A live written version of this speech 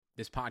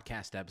This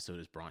podcast episode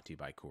is brought to you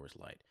by Coors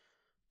Light.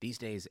 These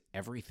days,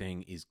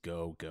 everything is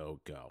go, go,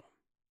 go.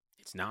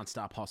 It's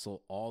nonstop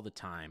hustle all the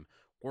time.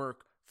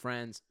 Work,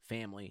 friends,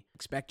 family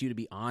expect you to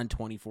be on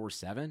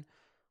 24/7.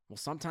 Well,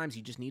 sometimes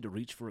you just need to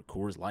reach for a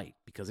Coors Light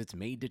because it's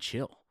made to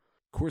chill.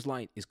 Coors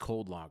Light is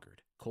cold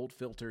lagered, cold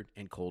filtered,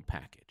 and cold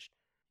packaged.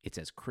 It's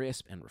as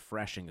crisp and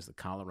refreshing as the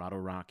Colorado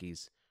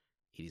Rockies.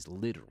 It is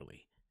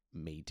literally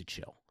made to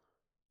chill.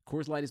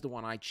 Coors Light is the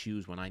one I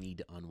choose when I need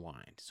to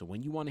unwind. So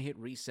when you want to hit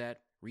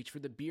reset, reach for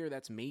the beer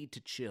that's made to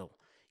chill.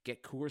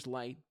 Get Coors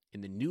Light in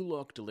the new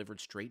look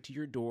delivered straight to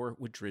your door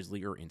with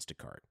Drizzly or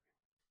Instacart.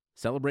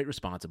 Celebrate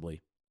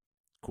responsibly.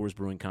 Coors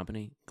Brewing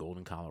Company,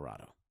 Golden,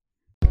 Colorado.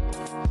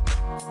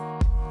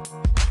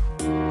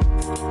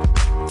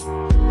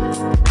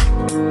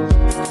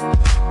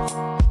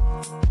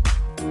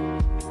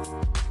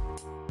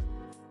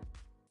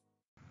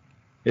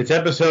 It's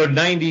episode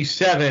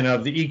 97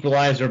 of the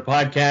Equalizer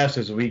podcast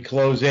as we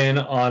close in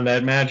on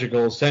that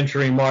magical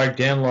century mark.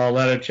 Dan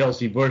Lauletta,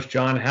 Chelsey Bush,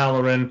 John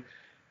Halloran.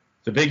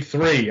 The big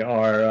three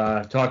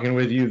are talking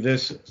with you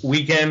this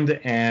weekend,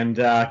 and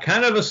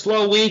kind of a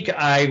slow week.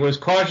 I was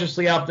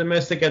cautiously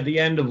optimistic at the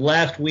end of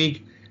last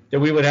week that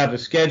we would have a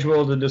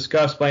schedule to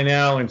discuss by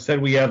now.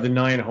 Instead, we have the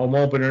 9 home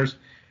openers.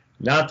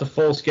 Not the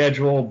full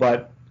schedule,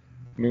 but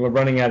I mean, we're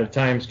running out of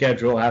time.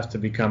 Schedule has to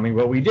be coming.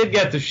 But we did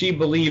get the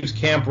SheBelieves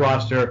Camp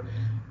roster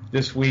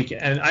this week,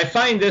 and I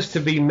find this to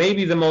be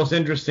maybe the most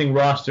interesting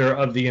roster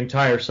of the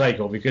entire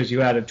cycle because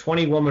you had a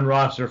 20-woman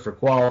roster for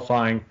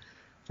qualifying.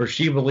 For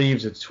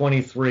SheBelieves, it's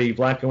 23.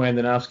 Vlatko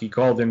Andonovski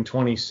called in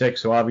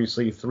 26, so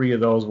obviously 3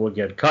 of those will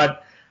get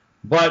cut.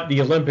 But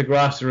the Olympic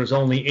roster is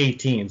only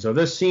 18, so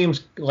this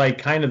seems like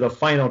kind of the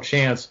final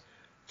chance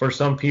for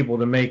some people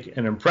to make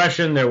an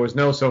impression. There was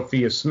no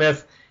Sophia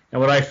Smith,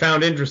 and what I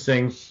found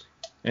interesting,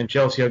 and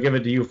Chelsey, I'll give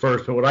it to you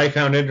first, but what I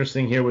found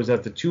interesting here was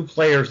that the 2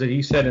 players that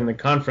he said in the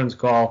conference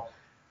call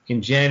in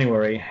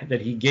January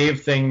that he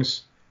gave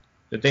things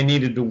that they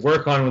needed to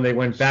work on when they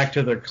went back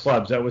to their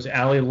clubs, that was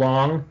Allie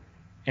Long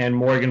and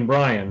Morgan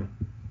Bryan.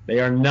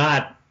 They are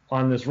not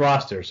on this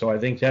roster, so I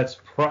think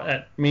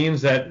that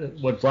means that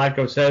what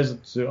Vlatko says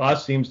to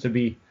us seems to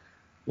be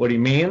what he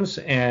means,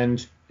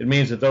 and it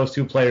means that those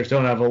 2 players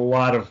don't have a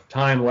lot of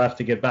time left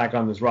to get back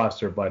on this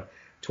roster. But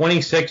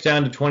 26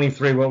 down to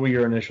 23, what were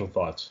your initial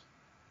thoughts?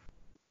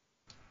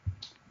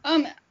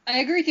 I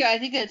agree with you. I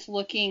think it's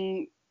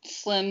looking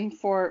slim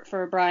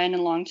for Bryan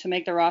and Long to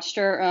make the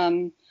roster.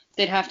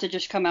 They'd have to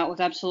just come out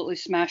with absolutely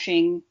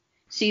smashing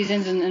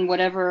seasons and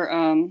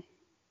whatever,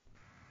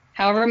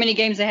 however many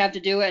games they have to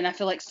do it. And I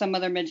feel like some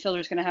other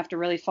midfielders going to have to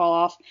really fall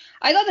off.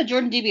 I thought that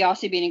Jordan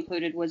DiBiase being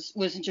included was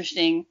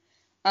interesting.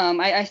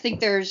 I think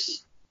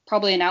there's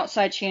probably an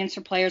outside chance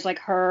for players like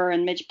her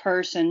and Midge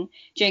Purce and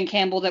Jane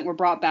Campbell that were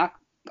brought back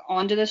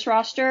onto this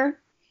roster.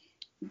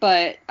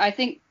 But I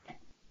think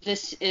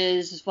this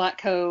is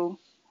Vlatko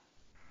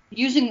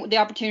using the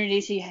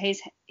opportunities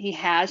he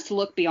has to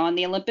look beyond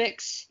the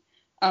Olympics.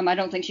 I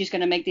don't think she's going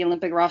to make the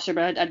Olympic roster,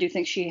 but I do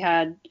think she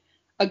had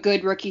a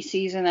good rookie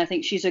season. I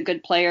think she's a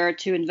good player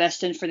to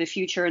invest in for the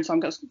future, and so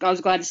I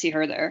was glad to see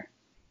her there.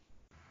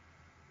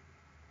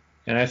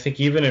 And I think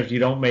even if you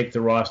don't make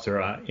the roster,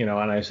 and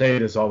I say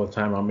this all the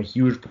time, I'm a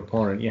huge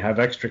proponent. You have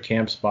extra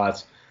camp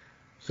spots,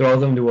 throw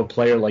them to a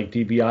player like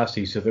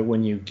DiBiase so that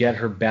when you get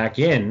her back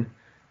in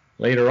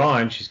later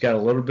on, she's got a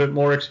little bit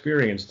more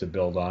experience to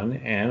build on,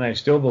 and I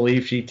still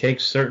believe she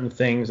takes certain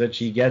things that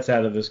she gets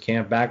out of this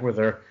camp back with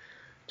her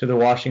to the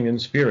Washington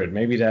Spirit.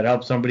 Maybe that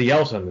helps somebody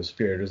else on the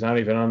Spirit who's not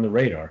even on the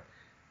radar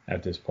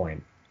at this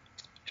point.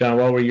 John,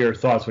 what were your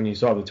thoughts when you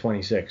saw the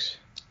 26?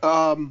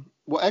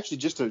 Well, actually,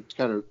 just to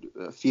kind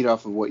of feed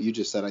off of what you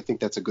just said, I think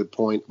that's a good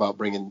point about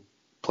bringing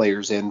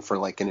players in for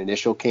like an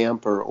initial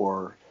camp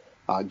or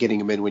getting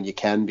them in when you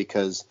can,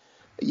 because,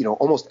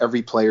 almost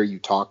every player you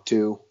talk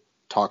to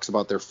talks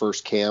about their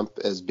first camp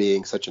as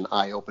being such an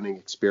eye-opening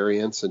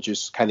experience, and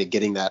just kind of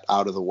getting that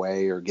out of the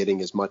way or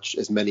getting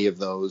as many of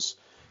those,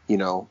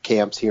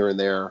 camps here and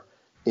there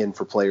in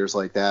for players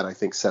like that, I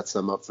think sets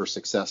them up for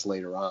success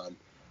later on.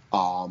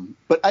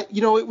 But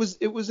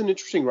it was an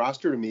interesting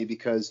roster to me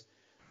because,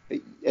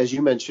 as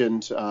you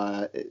mentioned,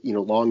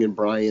 Long and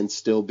Bryan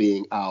still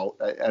being out.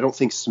 I don't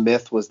think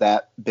Smith was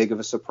that big of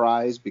a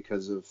surprise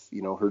because of,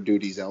 her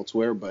duties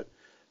elsewhere, but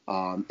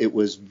it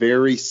was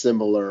very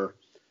similar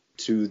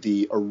to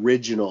the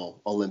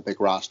original Olympic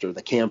roster,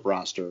 the camp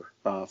roster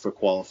for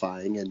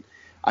qualifying. And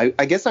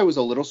I guess I was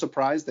a little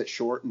surprised that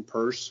Short and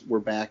Purse were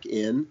back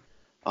in.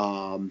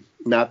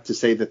 Not to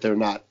say that they're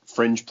not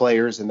fringe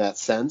players in that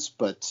sense,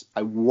 but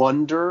I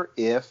wonder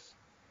if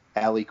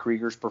Ali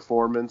Krieger's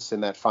performance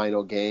in that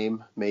final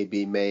game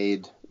maybe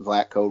made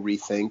Vlatko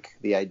rethink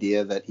the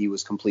idea that he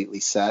was completely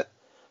set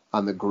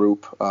on the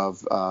group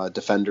of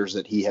defenders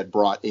that he had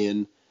brought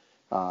in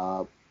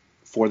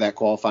for that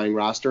qualifying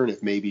roster, and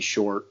if maybe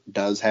Short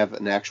does have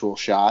an actual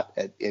shot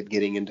at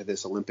getting into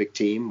this Olympic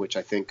team, which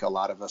I think a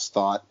lot of us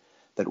thought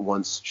that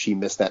once she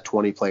missed that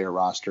 20-player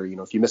roster,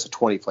 if you miss a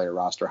 20-player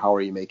roster, how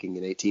are you making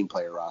an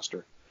 18-player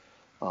roster?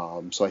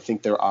 So I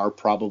think there are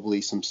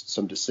probably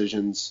some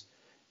decisions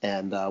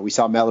And we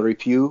saw Mallory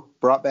Pugh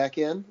brought back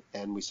in,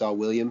 and we saw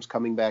Williams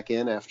coming back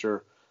in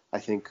after, I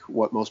think,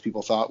 what most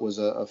people thought was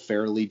a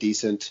fairly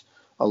decent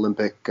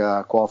Olympic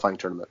qualifying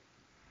tournament.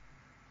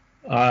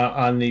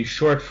 On the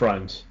short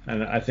front,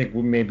 and I think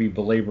we may be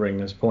belaboring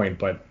this point,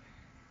 but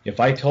if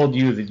I told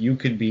you that you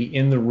could be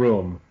in the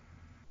room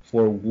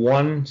for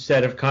one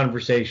set of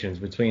conversations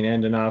between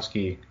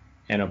Andonovski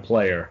and a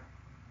player,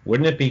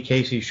 wouldn't it be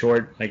Casey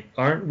Short? Like,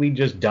 aren't we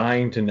just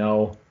dying to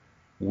know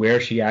where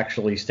she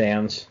actually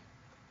stands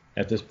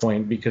at this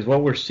point? Because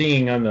what we're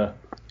seeing on the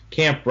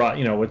camp,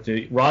 with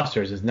the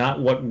rosters is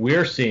not what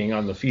we're seeing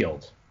on the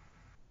field.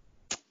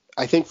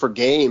 I think for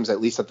games,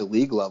 at least at the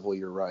league level,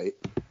 you're right.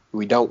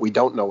 We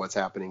don't know what's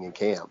happening in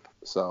camp.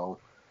 So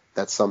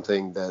that's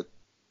something that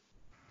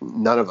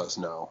none of us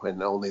know,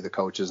 and only the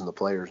coaches and the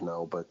players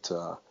know. But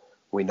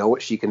we know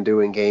what she can do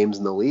in games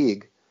in the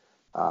league.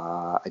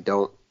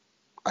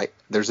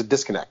 There's a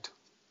disconnect.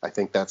 I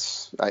think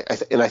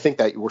I think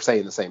that we're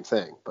saying the same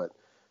thing, but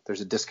there's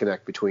a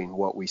disconnect between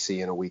what we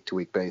see on a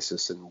week-to-week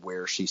basis and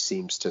where she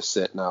seems to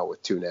sit now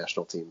with two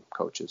national team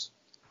coaches.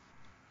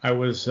 I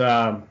was,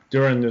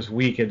 during this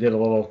week, I did a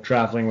little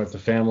traveling with the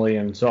family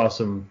and saw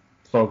some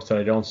folks that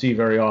I don't see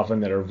very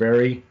often that are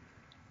very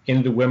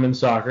into women's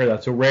soccer.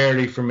 That's a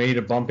rarity for me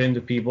to bump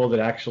into people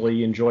that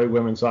actually enjoy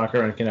women's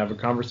soccer and can have a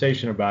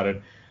conversation about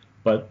it.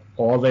 But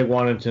all they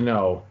wanted to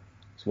know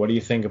is, what do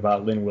you think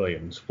about Lynn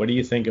Williams? What do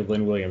you think of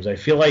Lynn Williams? I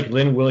feel like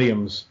Lynn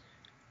Williams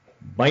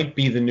might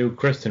be the new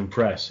Kristen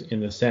Press, in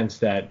the sense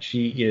that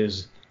she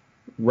is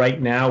right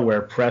now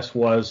where Press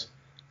was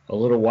a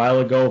little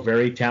while ago,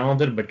 very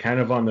talented, but kind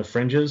of on the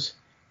fringes.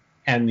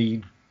 And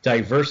the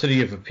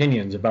diversity of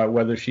opinions about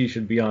whether she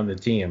should be on the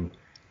team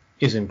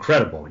is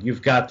incredible.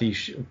 You've got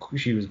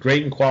she was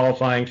great in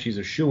qualifying. She's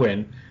a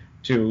shoo-in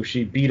to,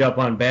 she beat up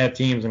on bad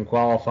teams in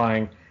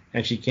qualifying,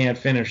 and she can't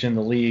finish in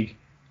the league.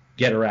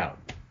 Get her out.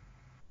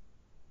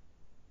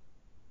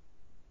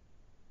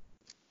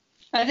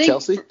 I think,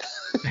 Chelsey?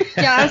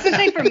 Yeah, I was going to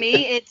say, for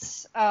me,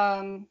 it's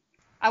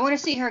I want to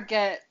see her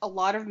get a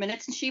lot of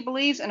minutes in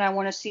SheBelieves, and I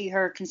want to see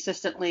her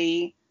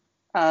consistently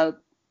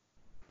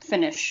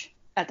finish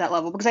at that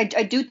level, because I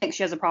do think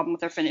she has a problem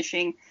with her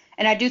finishing.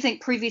 And I do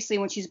think previously,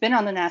 when she's been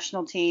on the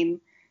national team,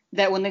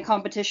 that when the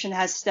competition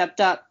has stepped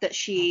up, that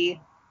she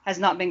has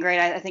not been great.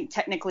 I think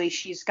technically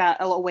she's got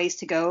a little ways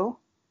to go.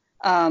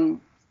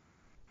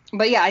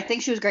 But yeah, I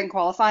think she was great in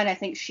qualifying. I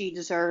think she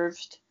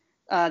deserved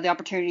the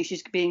opportunity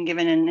she's being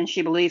given, and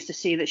SheBelieves, to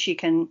see that she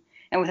can,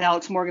 and with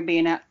Alex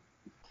Morgan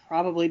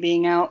probably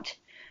being out,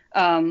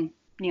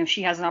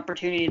 she has an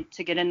opportunity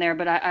to get in there.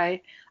 But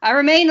I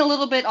remain a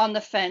little bit on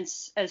the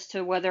fence as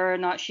to whether or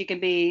not she can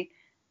be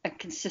a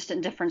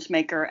consistent difference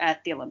maker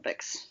at the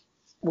Olympics.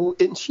 Well,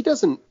 and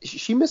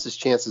she misses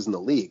chances in the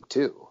league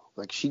too.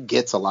 Like, she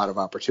gets a lot of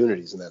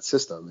opportunities in that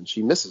system, and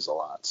she misses a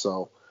lot.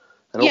 So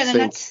I don't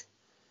think,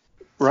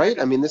 right?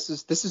 I mean, this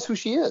is who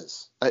she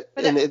is.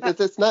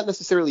 It's not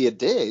necessarily a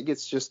dig.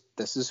 It's just,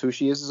 this is who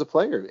she is as a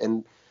player.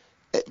 And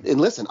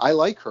listen, I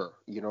like her.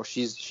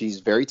 She's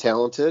very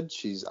talented.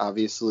 She's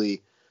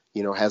obviously,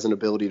 has an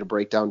ability to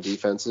break down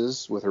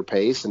defenses with her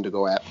pace and to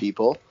go at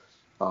people.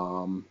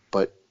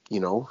 But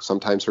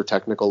sometimes her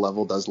technical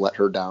level does let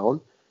her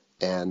down.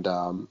 And,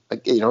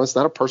 it's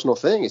not a personal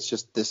thing. It's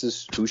just, this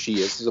is who she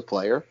is as a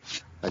player.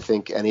 I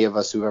think any of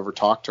us who've ever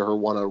talked to her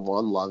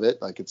one-on-one love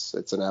it. Like, it's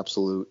an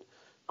absolute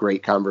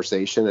great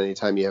conversation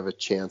anytime you have a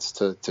chance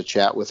to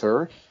chat with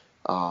her.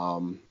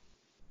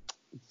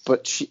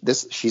 But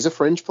she's a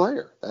fringe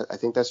player. I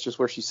think that's just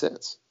where she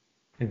sits.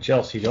 And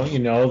Chelsey, don't you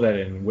know that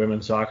in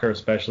women's soccer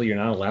especially, you're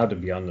not allowed to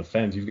be on the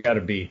fence. You've got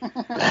to be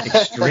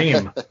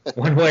extreme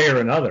one way or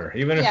another,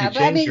 even if you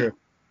change your...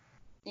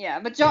 Yeah,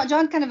 but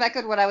John kind of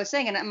echoed what I was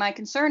saying, and my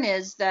concern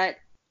is that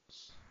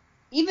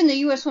even the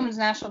U.S. women's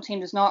national team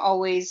does not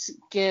always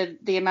give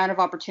the amount of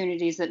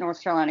opportunities that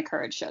North Carolina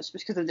Courage does,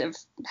 because of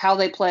how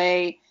they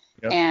play.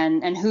 Yep.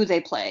 and who they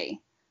play.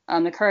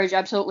 The Courage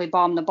absolutely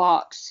bomb the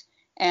box.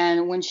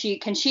 And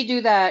can she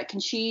do that? Can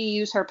she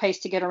use her pace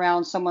to get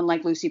around someone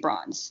like Lucy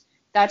Bronze?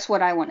 That's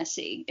what I want to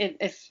see.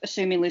 If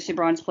assuming Lucy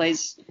Bronze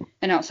plays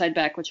an outside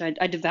back, which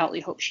I devoutly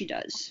hope she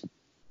does.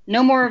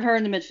 No more of her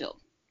in the midfield.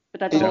 But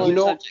that's a whole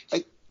other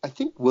subject. I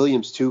think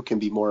Williams too can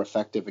be more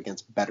effective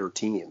against better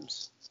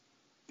teams,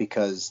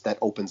 because that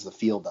opens the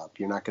field up.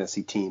 You're not going to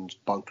see teams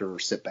bunker or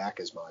sit back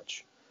as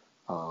much,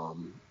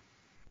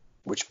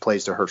 which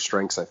plays to her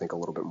strengths, I think, a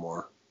little bit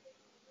more.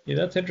 Yeah,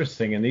 that's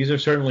interesting. And these are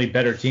certainly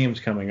better teams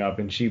coming up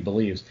in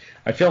SheBelieves.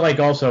 I feel like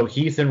also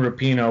Heath and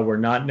Rapinoe were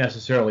not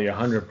necessarily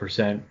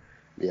 100%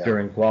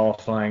 during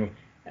qualifying.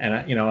 And,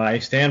 I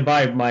stand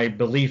by my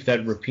belief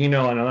that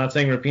Rapinoe, and I'm not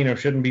saying Rapinoe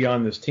shouldn't be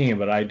on this team,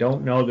 but I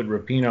don't know that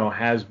Rapinoe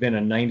has been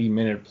a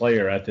 90-minute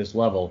player at this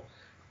level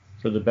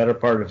for the better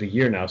part of a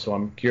year now. So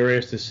I'm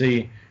curious to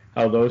see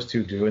how those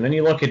two do. And then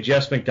you look at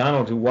Jess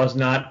McDonald, who was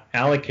not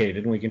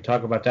allocated, and we can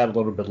talk about that a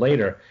little bit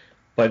later.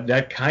 But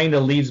that kind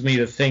of leads me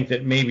to think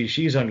that maybe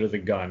she's under the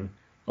gun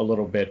a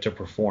little bit to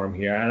perform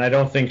here. And I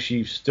don't think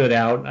she stood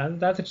out.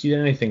 Not that she did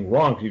anything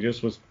wrong. She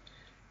just was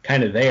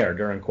kind of there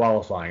during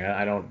qualifying.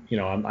 I don't,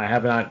 I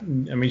have not.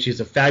 I mean, she's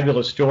a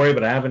fabulous story,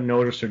 but I haven't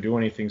noticed her do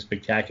anything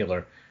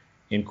spectacular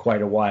in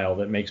quite a while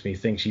that makes me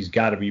think she's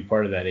got to be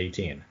part of that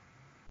 18.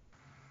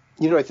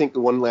 I think the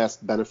one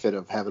last benefit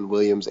of having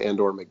Williams and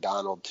or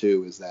McDonald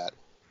too is that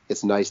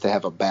it's nice to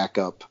have a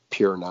backup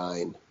pure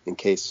 9 in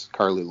case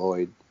Carly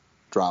Lloyd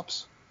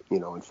drops,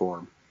 in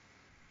form.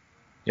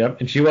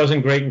 Yep, and she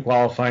wasn't great in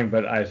qualifying,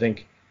 but I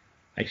think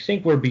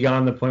we're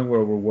beyond the point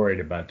where we're worried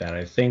about that.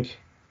 I think,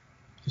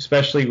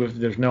 especially if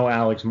there's no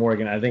Alex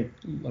Morgan,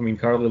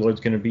 Carly Lloyd's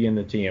going to be in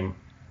the team.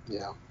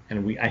 Yeah.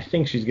 And I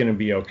think she's going to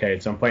be okay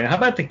at some point. How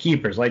about the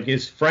keepers? Like,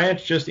 is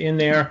France just in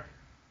there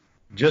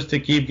just to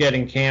keep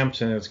getting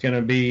camps, and it's going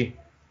to be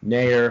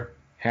Nair,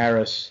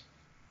 Harris.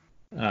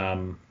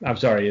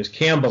 Is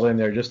Campbell in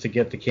there just to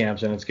get the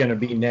camps, and it's going to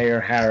be Nair,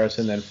 Harris,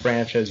 and then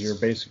France as your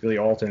basically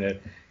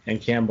alternate,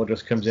 and Campbell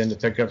just comes in to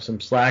pick up some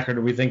slack, or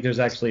do we think there's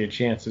actually a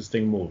chance this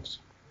thing moves?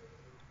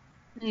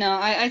 No,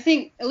 I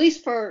think, at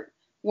least for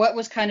what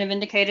was kind of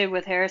indicated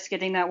with Harris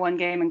getting that one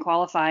game in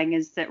qualifying,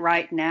 is that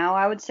right now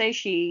I would say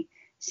she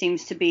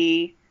seems to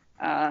be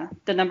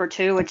the number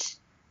 2, which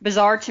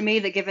bizarre to me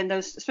that given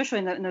those, especially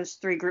in those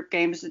 3 group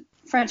games,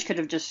 French could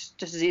have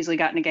just as easily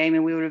gotten a game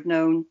and we would have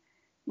known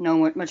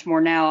much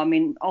more now. I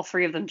mean, all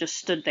 3 of them just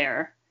stood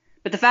there.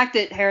 But the fact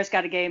that Harris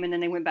got a game and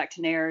then they went back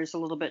to Nair is a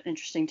little bit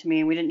interesting to me,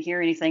 and we didn't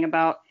hear anything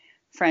about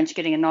French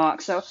getting a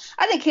knock. So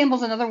I think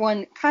Campbell's another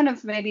one, kind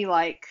of maybe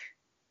like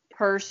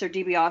Purse or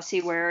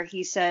DiBiase, where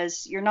he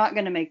says, you're not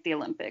going to make the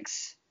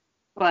Olympics,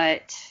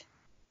 but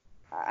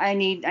I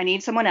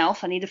need someone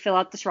else. I need to fill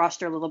out this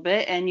roster a little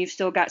bit, and you've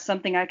still got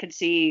something I could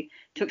see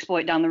to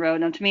exploit down the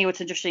road. Now, to me,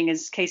 what's interesting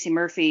is Casey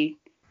Murphy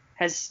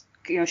has,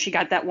 she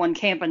got that one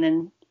camp and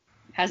then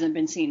hasn't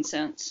been seen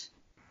since.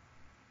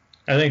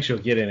 I think she'll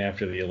get in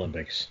after the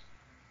Olympics.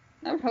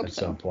 I would hope at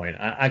so. some point.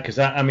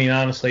 I mean,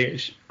 honestly,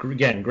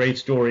 again, great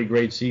story,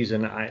 great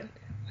season. I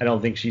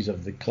don't think she's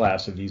of the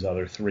class of these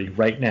other 3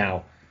 right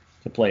now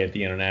to play at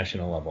the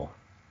international level.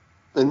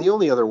 And the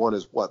only other one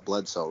is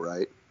Bledsoe,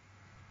 right?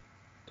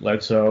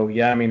 Bledsoe,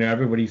 yeah. I mean,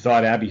 everybody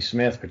thought Abby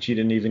Smith, but she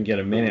didn't even get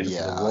a minute for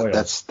the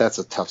Royals. That's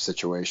a tough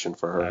situation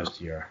for her last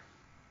year.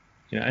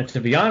 And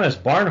to be honest,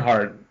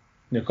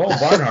 Nicole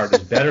Barnhart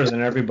is better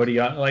than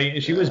everybody.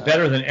 She was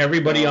better than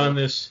everybody in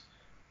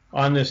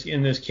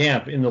this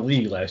camp in the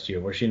league last year,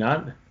 was she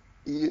not?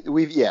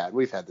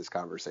 We've had this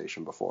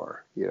conversation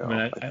before.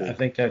 I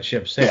think that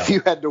ship sailed. If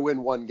you had to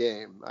win one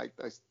game,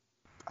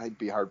 I'd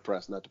be hard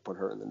pressed not to put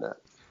her in the net.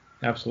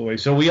 Absolutely.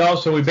 So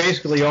we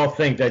basically all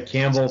think that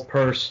Campbell,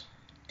 Purse,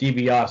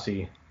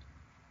 DiBiase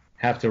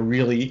have to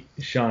really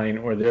shine,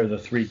 or they're the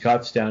 3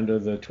 cuts down to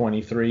the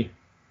 23.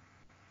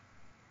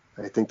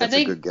 I think that's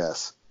a good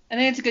guess. I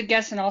think it's a good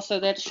guess, and also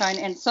they have to shine,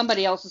 and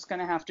somebody else is going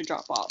to have to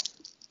drop off.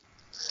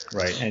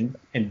 Right, and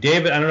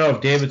David, I don't know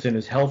if Davidson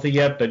is healthy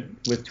yet, but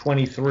with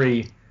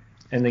 23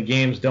 and the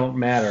games don't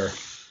matter,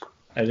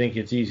 I think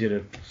it's easy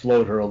to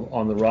float her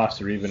on the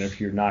roster even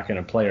if you're not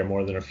going to play her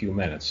more than a few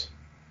minutes.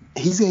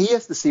 He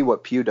has to see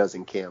what Pugh does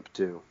in camp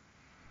too.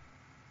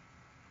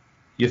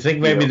 You think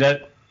maybe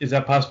is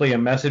that possibly a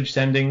message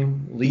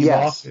sending leave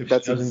off? If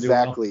that's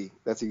exactly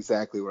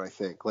what I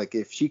think. Like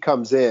if she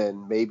comes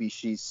in, maybe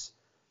she's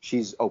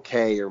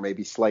okay or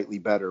maybe slightly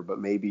better, but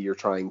maybe you're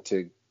trying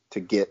to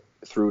get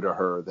through to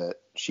her that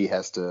she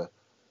has to,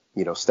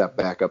 step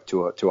back up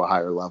to a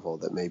higher level,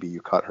 that maybe you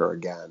cut her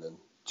again and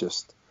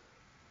just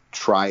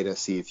try to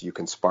see if you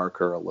can spark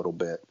her a little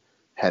bit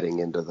heading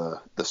into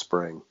the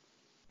spring.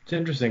 It's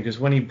interesting because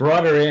when he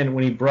brought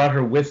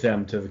her with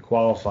them to the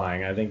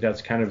qualifying, I think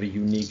that's kind of a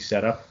unique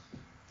setup.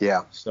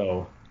 Yeah.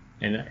 So,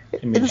 and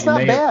it's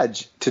not bad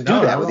to do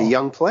that with a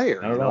young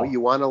player.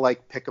 You want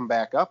to pick them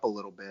back up a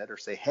little bit or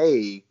say,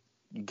 hey,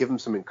 you give them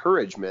some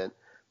encouragement,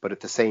 but at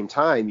the same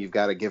time, you've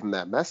got to give them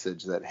that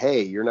message that,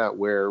 hey, you're not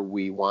where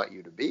we want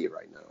you to be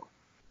right now.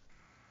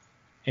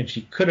 And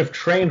she could have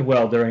trained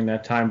well during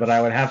that time, but I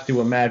would have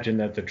to imagine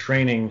that the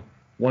training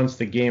once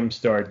the games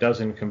start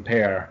doesn't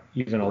compare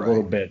even a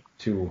little bit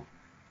to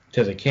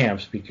the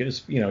camps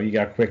because, you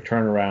got quick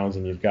turnarounds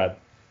and you've got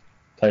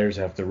players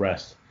have to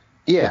rest.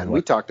 Yeah, and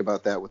we talked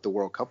about that with the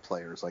World Cup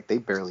players. They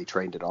barely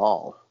trained at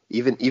all.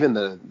 Even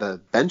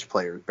the bench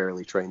players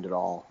barely trained at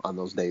all on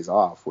those days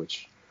off,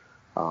 which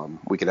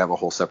we could have a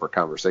whole separate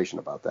conversation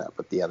about that.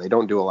 But, yeah, they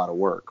don't do a lot of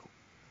work.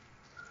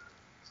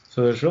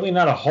 So there's really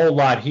not a whole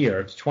lot here.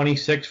 It's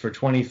 26 for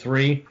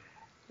 23.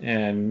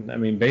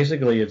 And,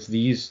 basically it's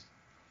these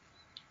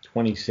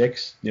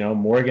 26.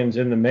 Morgan's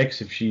in the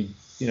mix if she,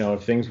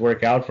 if things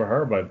work out for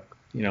her. But,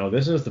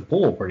 this is the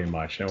pool pretty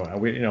much.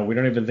 We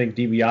don't even think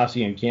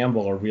DiBiase and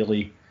Campbell are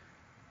really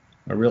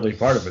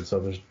part of it. So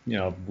there's,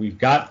 we've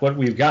got what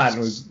we've got,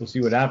 and we'll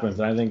see what happens.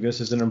 And I think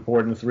this is an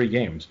important 3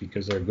 games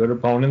because they're good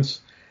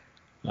opponents.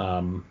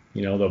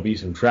 There'll be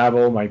some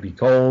travel, might be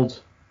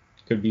cold,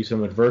 could be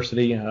some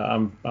adversity.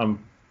 I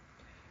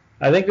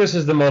think this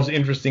is the most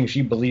interesting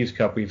SheBelieves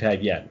Cup we've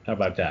had yet. How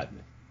about that?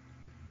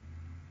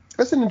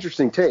 That's an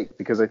interesting take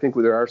because I think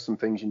there are some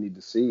things you need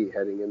to see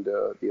heading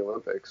into the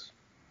Olympics.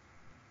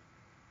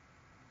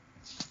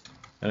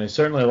 And I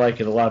certainly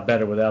like it a lot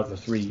better without the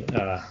three,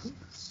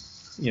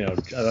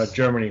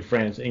 Germany,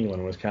 France,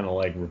 England was kind of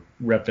like a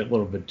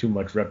little bit too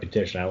much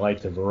repetition. I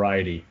like the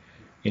variety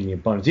in the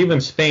opponents.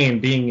 Even Spain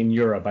being in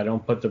Europe, I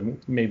don't put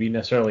them maybe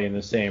necessarily in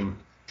the same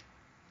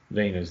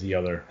vein as the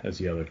other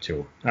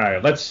two. All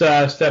right, let's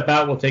step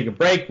out. We'll take a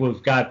break.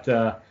 We've got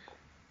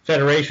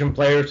Federation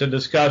players to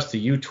discuss.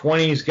 The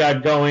U20s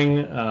got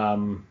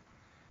going.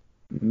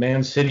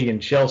 Man City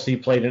and Chelsea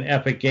played an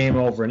epic game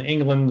over in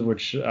England,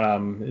 which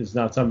is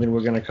not something we're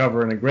going to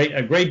cover in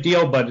a great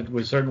deal, but it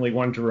was certainly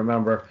one to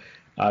remember.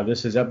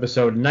 This is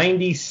episode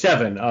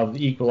 97 of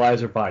the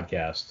Equalizer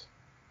podcast.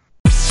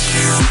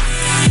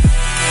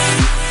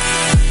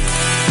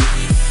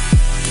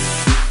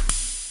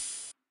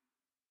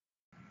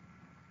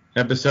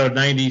 Episode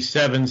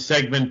 97,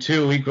 segment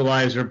 2,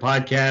 Equalizer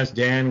podcast.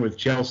 Dan with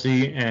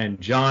Chelsey and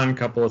John. A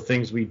couple of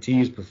things we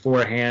teased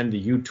beforehand.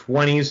 The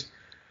U20s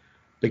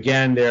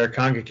began their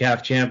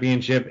CONCACAF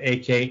championship,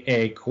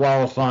 a.k.a.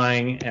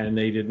 qualifying, and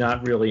they did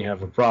not really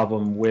have a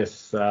problem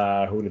with,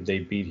 who did they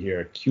beat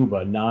here?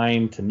 Cuba,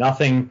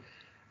 9-0.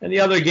 And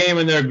the other game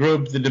in their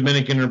group, the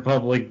Dominican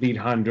Republic, beat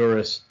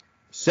Honduras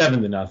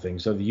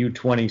 7-0. So the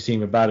U20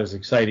 seem about as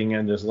exciting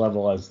at this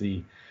level as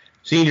the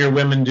senior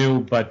women do,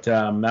 but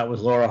that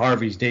was Laura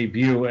Harvey's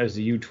debut as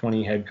the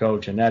U20 head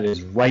coach, and that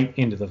is right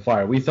into the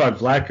fire. We thought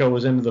Vlatko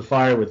was into the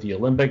fire with the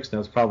Olympics, and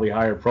that's probably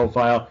higher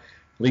profile.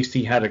 At least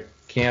he had a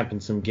camp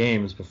and some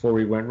games before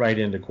we went right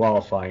into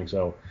qualifying.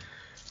 So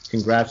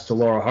congrats to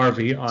Laura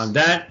Harvey on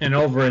that. And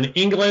over in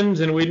England,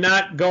 and we're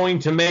not going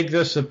to make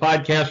this a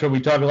podcast where we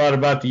talk a lot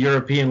about the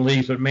European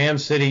leagues, but Man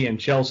City and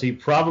Chelsea,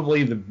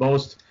 probably the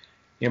most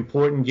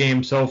important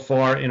game so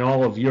far in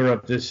all of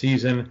Europe this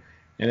season,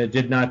 and it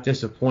did not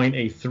disappoint.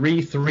 A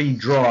 3-3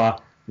 draw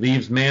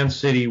leaves Man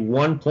City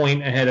 1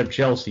 point ahead of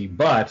Chelsea,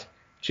 but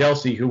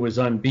Chelsea, who was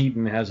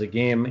unbeaten, has a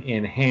game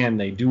in hand.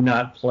 They do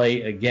not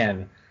play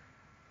again.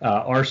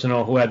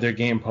 Arsenal, who had their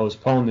game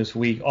postponed this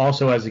week,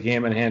 also has a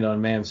game in hand on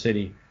Man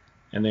City,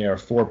 and they are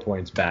 4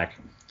 points back.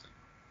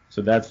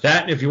 So that's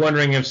that. If you're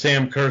wondering if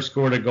Sam Kerr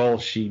scored a goal,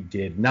 she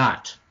did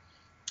not.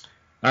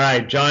 All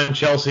right, John,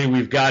 Chelsea,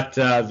 we've got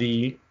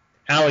the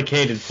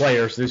allocated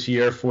players this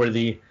year for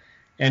the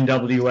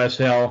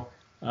NWSL.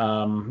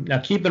 Now,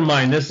 keep in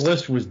mind, this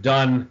list was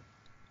done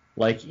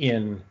like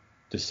in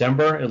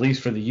December, at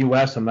least for the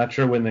U.S. I'm not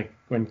sure when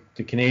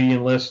the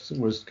Canadian list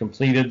was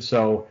completed.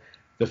 So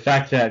the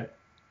fact that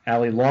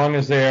Ali Long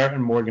is there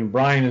and Morgan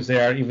Bryan is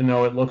there, even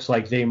though it looks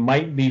like they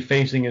might be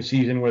facing a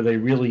season where they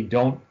really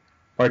don't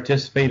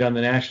participate on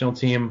the national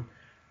team,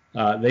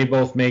 they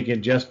both make it.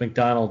 Jess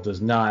McDonald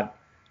does not.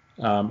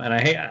 And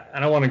I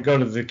don't want to go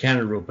to the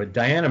Canada route, but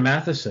Diana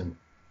Matheson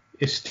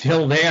is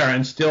still there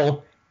and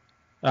still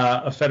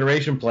a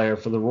Federation player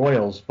for the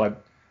Royals.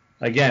 But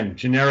again,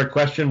 generic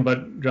question,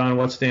 but John,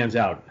 what stands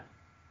out?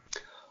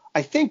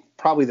 I think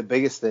probably the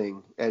biggest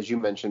thing, as you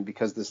mentioned,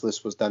 because this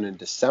list was done in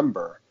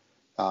December,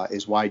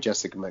 is why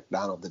Jessica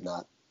McDonald did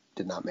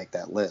not make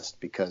that list,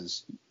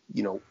 because,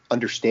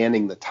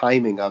 understanding the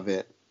timing of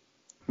it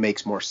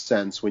makes more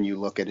sense when you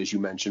look at, as you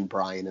mentioned,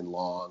 Bryan and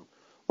Long,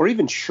 or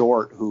even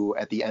Short, who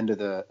at the end of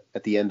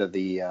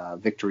the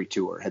victory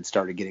tour had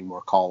started getting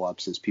more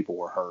call-ups as people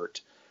were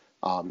hurt.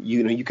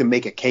 You can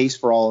make a case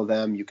for all of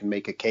them. You can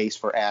make a case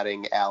for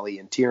adding Ali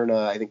and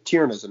Tierna. I think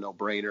Tierna is a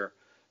no-brainer.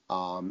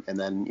 And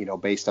then,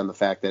 based on the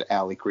fact that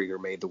Ali Krieger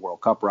made the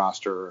World Cup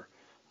roster,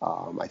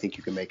 I think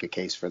you can make a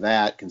case for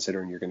that,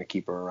 considering you're going to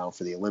keep her around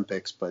for the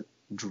Olympics. But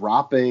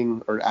not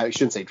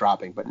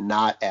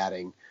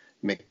adding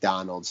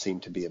McDonald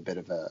seemed to be a bit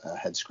of a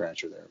head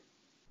scratcher there.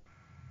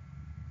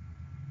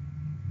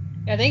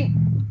 I think,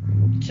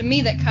 to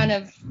me, that kind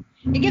of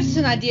it gives us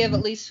an idea of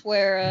at least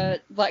where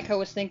Vlatko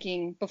was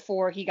thinking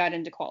before he got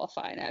into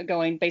qualifying,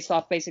 going based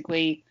off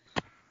basically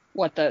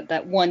what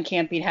that one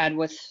camp he'd had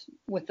with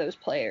those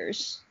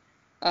players.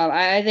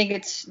 I think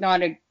it's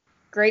not a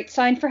great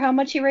sign for how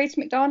much he rates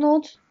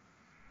McDonald.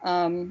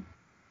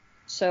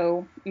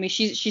 So, I mean,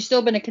 she's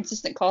still been a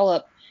consistent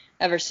call-up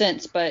ever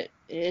since, but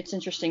it's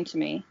interesting to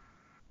me.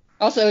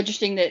 Also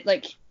interesting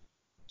that,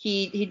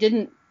 he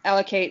didn't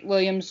allocate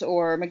Williams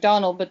or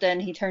McDonald, but then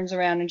he turns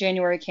around in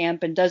January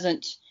camp and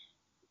doesn't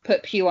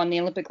put Pugh on the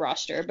Olympic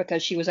roster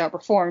because she was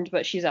outperformed,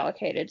 but she's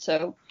allocated.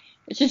 So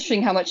it's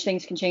interesting how much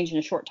things can change in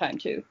a short time,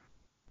 too.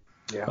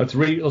 Yeah. Let's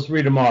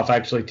read them off,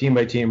 actually, team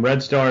by team.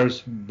 Red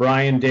Stars,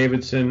 Bryan,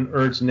 Davidson,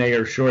 Ertz,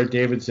 Nayer, Short.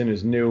 Davidson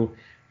is new.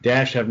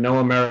 Dash have no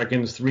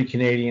Americans, 3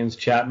 Canadians,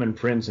 Chapman,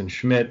 Prince, and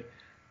Schmidt.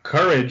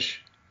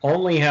 Courage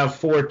only have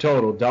 4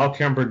 total.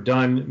 Dahlkemper,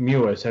 Dunn,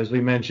 Mewis. As we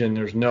mentioned,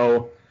 there's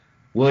no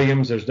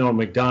Williams, there's no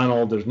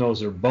McDonald, there's no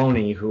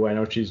Zerboni, who I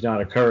know she's not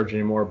a Courage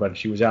anymore, but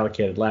she was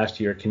allocated last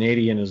year.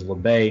 Canadian is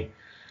LeBay.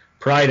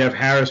 Pride have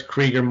Harris,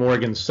 Krieger,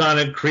 Morgan,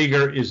 Sonnet.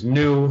 Krieger is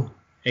new,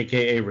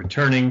 a.k.a.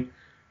 returning.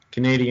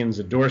 Canadian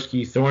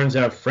Zadorsky. Thorns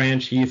have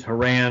French, Heath,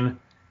 Haran,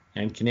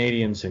 and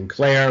Canadian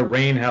Sinclair.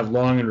 Rain have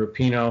Long and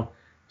Rapinoe.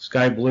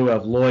 Sky Blue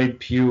have Lloyd,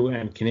 Pugh,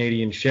 and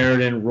Canadian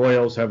Sheridan.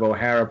 Royals have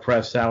O'Hara,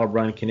 Press,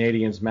 Sauerbrunn.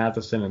 Canadians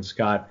Matheson and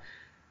Scott.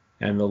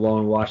 And the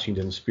lone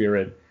Washington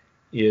Spirit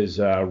is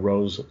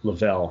Rose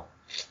Lavelle.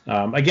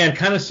 Again,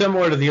 kind of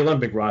similar to the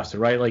Olympic roster,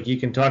 right? Like you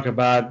can talk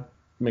about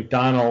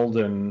McDonald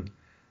and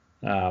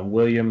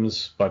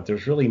Williams, but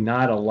there's really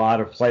not a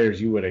lot of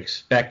players you would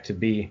expect to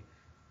be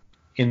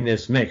in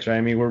this mix, right?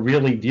 I mean, we're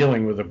really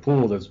dealing with a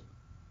pool that's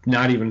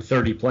not even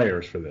 30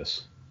 players for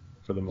this,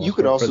 for the most you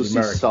could part, also for the see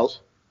Americans.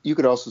 You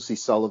could also see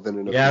Sullivan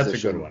in a That's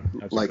position a good one.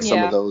 That's like a good some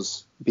one. of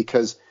those,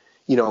 because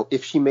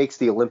if she makes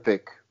the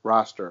Olympic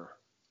roster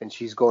and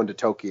she's going to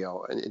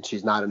Tokyo and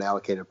she's not an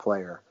allocated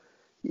player,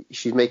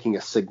 she's making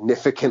a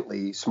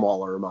significantly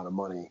smaller amount of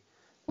money.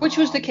 Which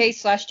was the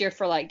case last year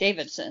for like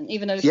Davidson,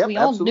 even though we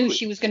all knew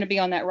she was going to be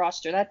on that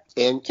roster. That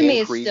to me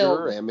is Krieger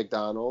still and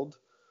McDonald.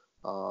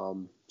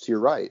 So you're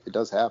right, it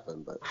does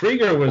happen. But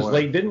Krieger was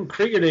late.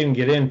 Krieger didn't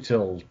get in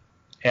till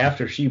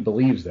after She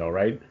Believes, though,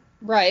 right?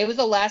 Right. It was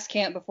the last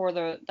camp before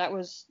that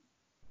was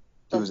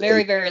the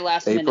very, very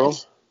last April?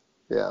 minute.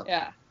 Yeah.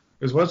 Yeah.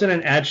 Because wasn't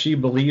it at She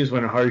Believes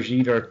when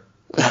Harjeet, our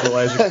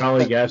Equalizer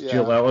colleague, asked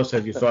Jill Ellis,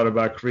 have you thought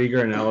about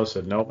Krieger? And Ellis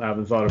said, nope, I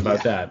haven't thought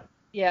about that.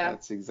 Yeah.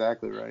 That's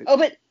exactly right. Oh,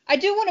 but I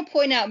do want to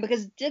point out,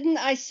 because didn't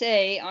I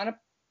say on a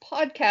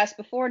podcast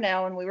before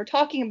now when we were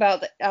talking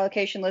about the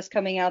allocation list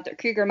coming out that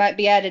Krieger might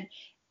be added,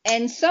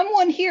 and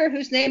someone here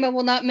whose name I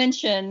will not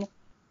mention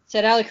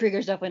said Allie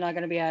Krieger's definitely not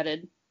going to be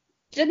added.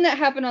 Didn't that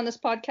happen on this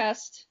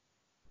podcast?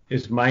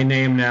 Is my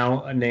name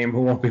now a name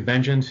who won't be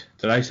mentioned?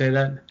 Did I say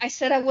that? I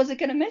said I wasn't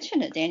going to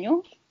mention it,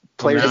 Daniel.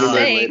 Players Just in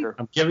there saying. later.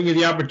 I'm giving you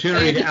the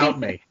opportunity to out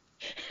me.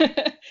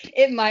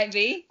 It might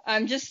be.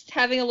 I'm just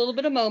having a little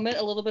bit of moment,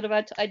 a little bit of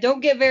I don't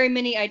get very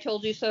many I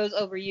told you so's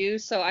over you,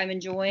 so I'm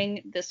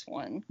enjoying this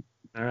one.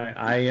 All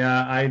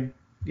right.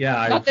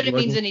 Not that it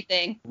means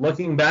anything.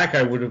 Looking back,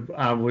 I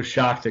was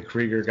shocked that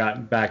Krieger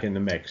got back in the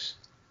mix.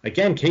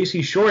 Again,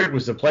 Casey Short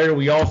was the player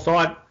we all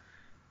thought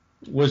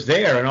was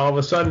there, and all of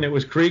a sudden it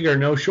was Krieger,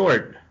 no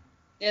Short.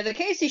 Yeah, the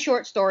Casey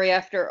Short story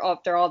after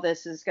all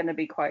this is going to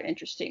be quite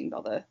interesting.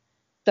 All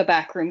the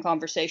backroom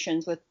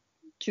conversations with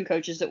two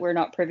coaches that we're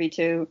not privy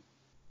to.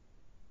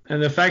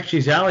 And the fact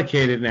she's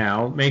allocated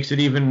now makes it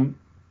even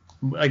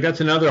like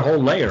that's another whole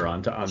layer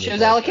on She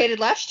was allocated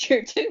last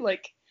year too.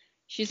 Like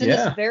she's in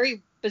this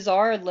very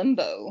bizarre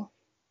limbo.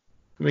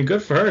 I mean,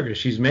 good for her because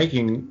she's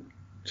making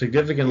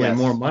significantly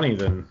more money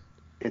than.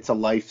 It's a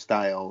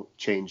lifestyle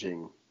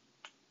changing,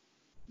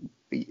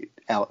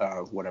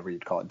 whatever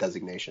you'd call it,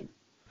 designation.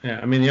 Yeah,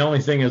 I mean, the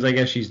only thing is, I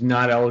guess she's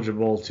not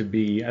eligible to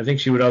be. I think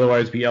she would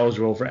otherwise be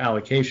eligible for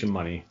allocation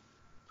money.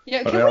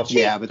 Yeah, but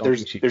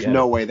there's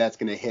no way that's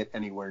going to hit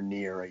anywhere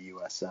near a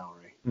U.S.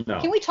 salary.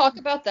 No. Can we talk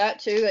about that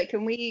too? Like,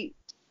 can we?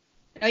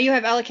 I know you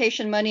have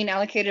allocation money and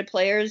allocated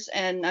players,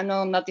 and I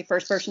know I'm not the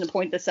first person to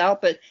point this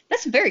out, but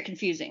that's very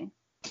confusing.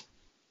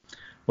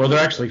 Well,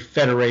 they're actually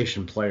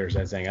federation players,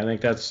 I think. I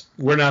think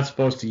we're not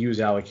supposed to use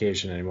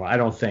allocation anymore. I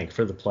don't think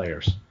for the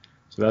players.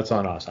 So that's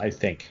on us, I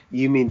think.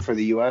 You mean for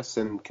the U.S.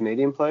 and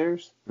Canadian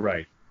players?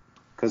 Right.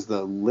 Because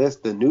the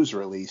news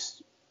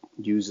release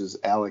uses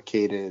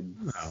allocated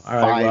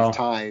 5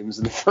 times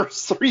in the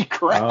first 3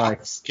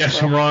 graphs.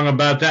 Guess I'm wrong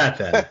about that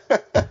then.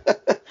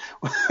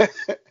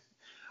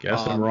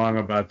 I'm wrong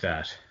about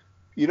that.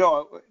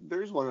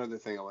 There's one other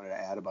thing I wanted to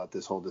add about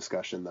this whole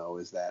discussion, though,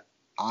 is that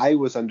I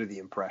was under the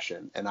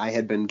impression, and I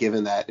had been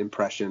given that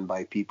impression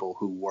by people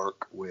who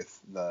work with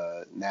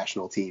the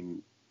national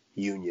team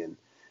union,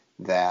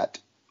 that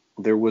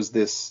there was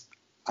this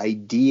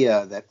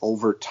idea that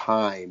over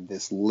time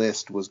this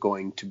list was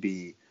going to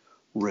be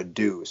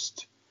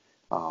reduced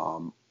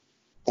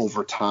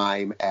over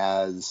time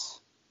as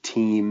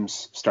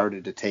teams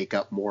started to take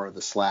up more of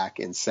the slack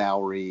in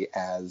salary,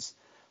 as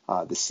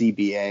the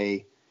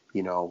CBA,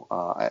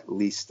 at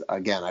least,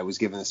 again, I was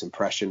given this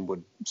impression,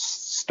 would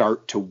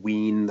start to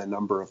wean the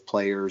number of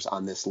players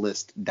on this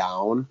list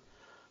down.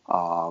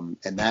 And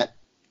that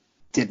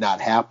did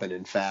not happen.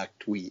 In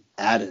fact, we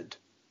added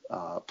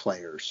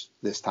players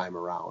this time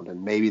around.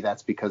 And maybe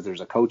that's because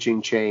there's a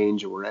coaching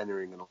change and we're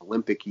entering an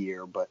Olympic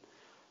year. But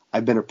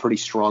I've been a pretty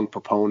strong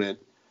proponent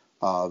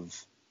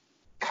of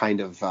kind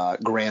of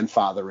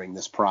grandfathering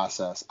this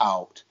process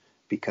out,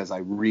 because I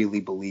really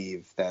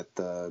believe that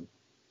the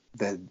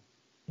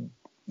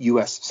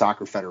U.S.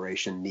 Soccer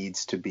Federation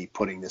needs to be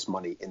putting this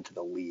money into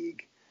the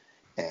league.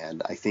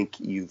 And I think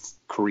you've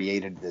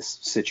created this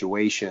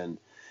situation.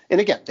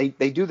 And again,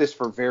 they do this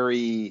for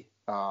very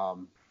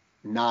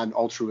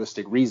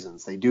non-altruistic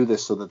reasons. They do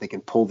this so that they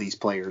can pull these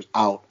players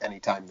out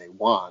anytime they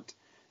want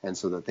and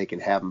so that they can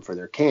have them for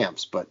their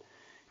camps. But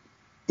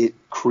it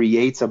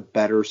creates a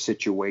better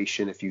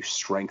situation if you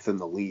strengthen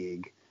the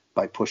league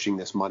by pushing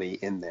this money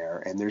in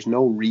there. And there's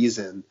no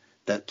reason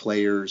that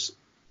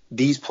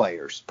these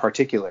players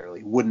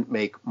particularly, wouldn't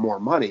make more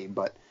money,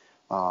 but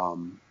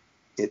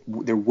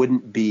there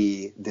wouldn't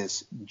be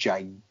this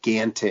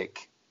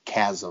gigantic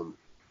chasm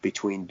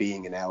between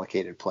being an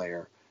allocated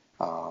player,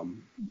 a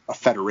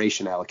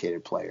federation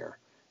allocated player,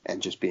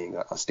 and just being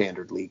a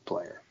standard league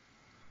player.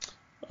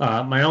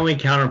 My only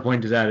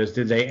counterpoint to that is,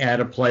 did they add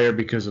a player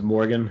because of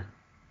Morgan?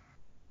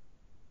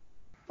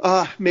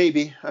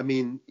 Maybe. I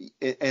mean,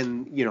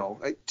 and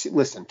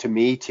listen, to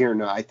me,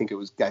 Tierna, I think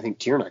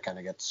Tierna kind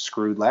of got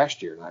screwed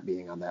last year not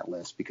being on that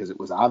list, because it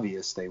was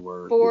obvious they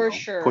were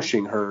sure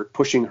pushing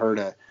her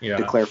to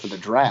declare for the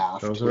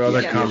draft. Those are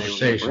other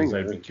conversations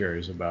I'd be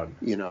curious about.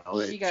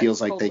 It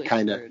feels like they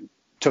kind of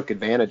took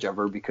advantage of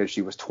her because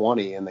she was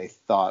 20, and they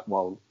thought,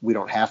 well, we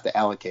don't have to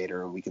allocate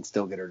her and we can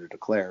still get her to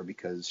declare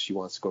because she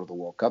wants to go to the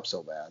World Cup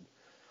so bad.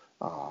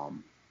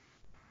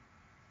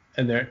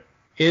 And there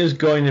is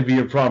going to be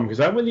a problem,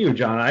 because I'm with you,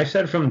 John. I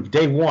said from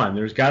day one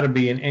there's got to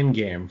be an end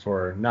game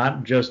for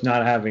not just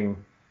not having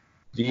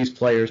these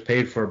players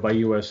paid for by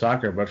U.S.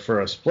 Soccer, but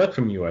for a split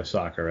from U.S.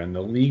 Soccer. And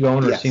the league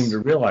owners seem to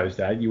realize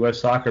that. U.S.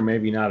 Soccer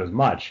maybe not as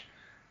much,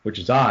 which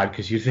is odd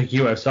because you think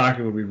U.S.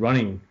 Soccer would be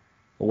running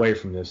away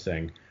from this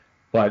thing.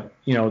 But,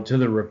 to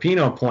the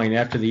Rapinoe point,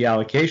 after the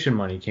allocation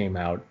money came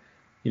out,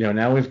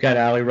 now we've got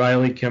Allie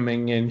Riley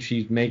coming in.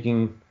 She's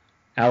making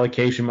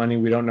allocation money.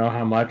 We don't know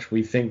how much.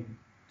 We think,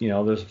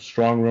 there's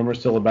strong rumors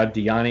still about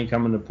Diani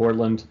coming to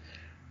Portland.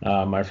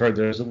 I've heard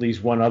there's at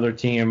least one other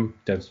team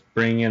that's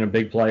bringing in a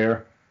big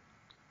player.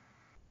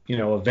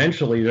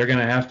 Eventually they're going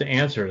to have to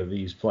answer to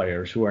these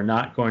players who are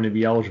not going to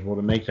be eligible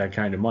to make that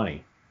kind of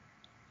money.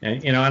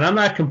 And, and I'm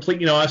not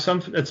complete, at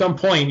some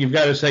point you've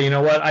got to say,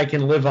 what, I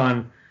can live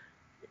on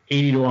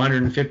 80 to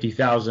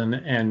 150,000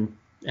 and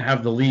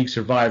have the league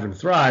survive and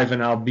thrive,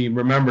 and I'll be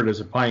remembered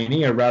as a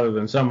pioneer rather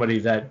than somebody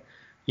that,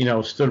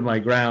 stood my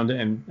ground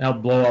and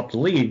helped blow up the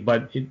league.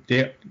 But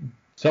at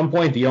some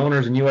point, the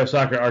owners in U.S.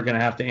 Soccer are going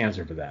to have to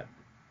answer for that.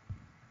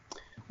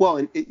 Well,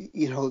 and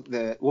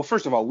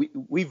first of all,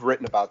 we've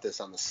written about this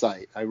on the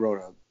site. I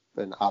wrote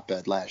an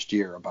op-ed last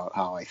year about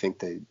how I think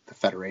the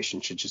federation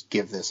should just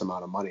give this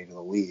amount of money to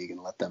the league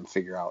and let them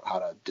figure out how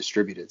to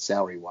distribute it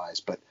salary-wise.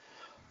 But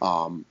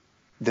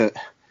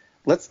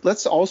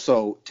let's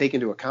also take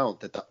into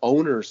account that the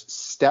owners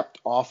stepped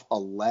off a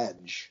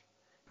ledge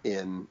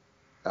in,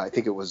 I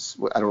think it was,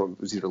 I don't know, it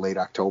was either late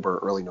October or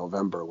early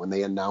November when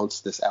they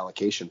announced this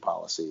allocation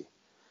policy.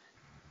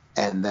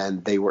 And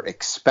then they were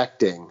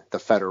expecting the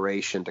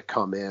federation to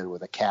come in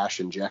with a cash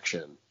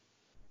injection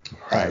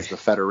as the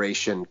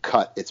federation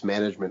cut its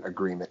management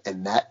agreement.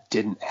 And that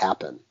didn't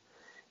happen.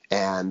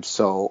 And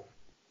so,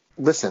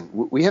 listen,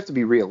 we have to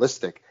be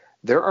realistic.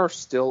 There are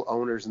still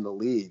owners in the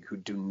league who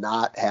do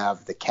not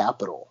have the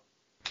capital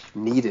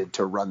needed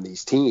to run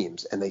these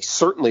teams. And they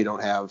certainly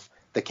don't have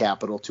the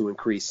capital to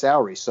increase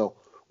salary. So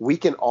we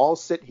can all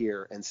sit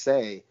here and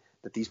say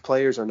that these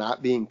players are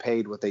not being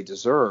paid what they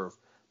deserve,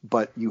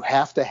 but you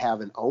have to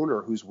have an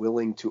owner who's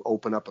willing to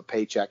open up a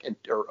paycheck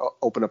or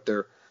open up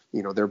their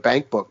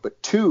bank book.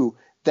 But two,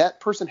 that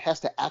person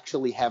has to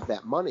actually have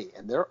that money.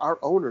 And there are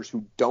owners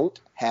who don't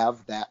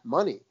have that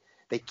money.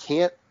 They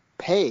can't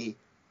pay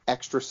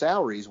extra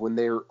salaries when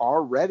they're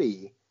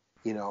already,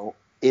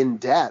 in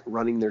debt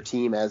running their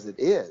team as it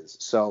is.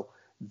 So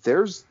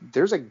there's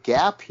a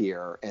gap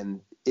here, and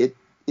it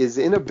is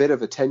in a bit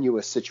of a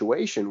tenuous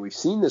situation. We've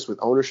seen this with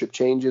ownership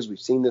changes. We've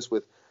seen this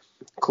with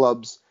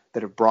clubs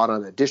that have brought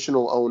on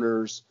additional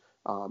owners.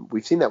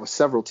 We've seen that with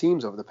several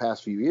teams over the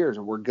past few years,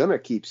 and we're going to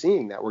keep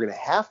seeing that. We're going to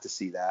have to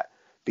see that,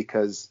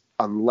 because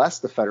unless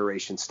the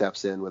federation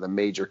steps in with a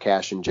major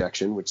cash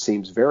injection, which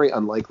seems very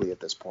unlikely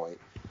at this point,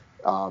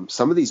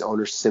 some of these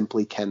owners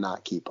simply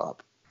cannot keep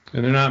up.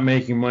 And they're not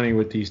making money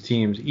with these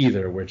teams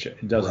either, which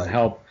doesn't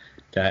help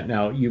that.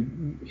 Now,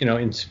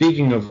 in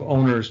speaking of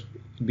owners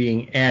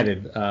being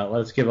added,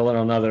 let's give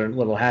another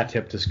little hat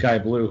tip to Sky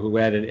Blue, who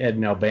added Ed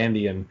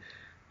Nalbandian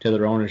to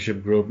their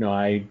ownership group. Now,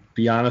 I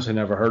be honest, I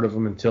never heard of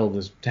him until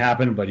this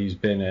happened, but he's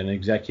been an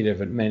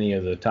executive at many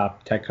of the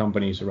top tech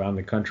companies around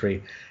the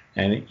country.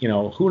 And,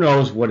 who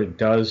knows what it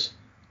does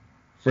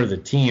for the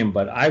team,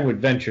 but I would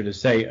venture to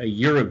say a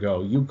year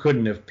ago, you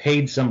couldn't have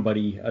paid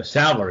somebody a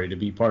salary to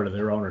be part of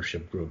their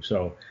ownership group.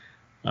 So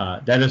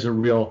that is a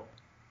real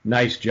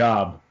nice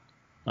job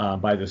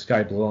by the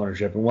Sky Blue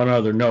ownership. And one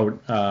other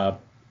note,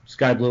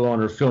 Sky Blue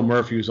owner Phil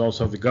Murphy, who's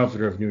also the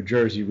governor of New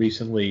Jersey,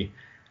 recently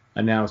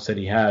announced that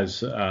he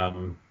has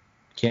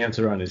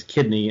cancer on his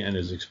kidney and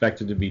is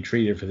expected to be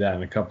treated for that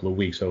in a couple of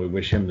weeks. So we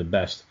wish him the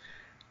best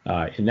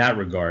in that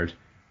regard.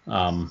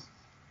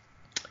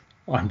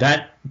 On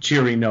that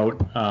cheery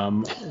note,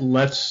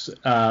 let's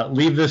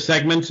leave this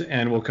segment,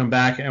 and we'll come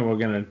back and we're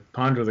going to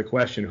ponder the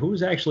question,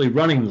 who's actually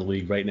running the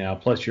league right now,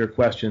 plus your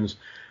questions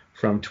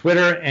from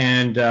Twitter.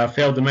 And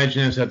failed to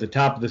mention this at the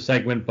top of the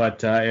segment,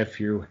 but if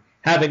you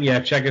haven't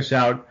yet, check us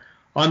out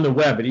on the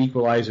web at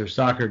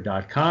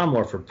equalizersoccer.com,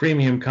 or for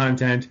premium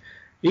content,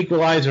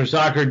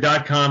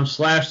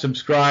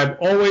 equalizersoccer.com/subscribe,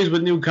 always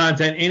with new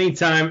content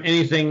anytime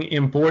anything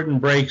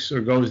important breaks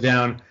or goes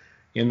down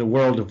in the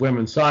world of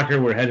women's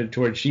soccer. We're headed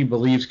towards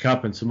SheBelieves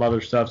Cup and some other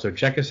stuff, so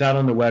check us out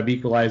on the web,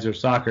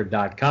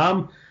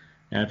 equalizersoccer.com,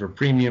 and for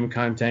premium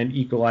content,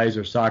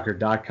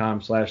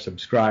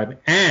 equalizersoccer.com/subscribe.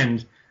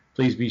 And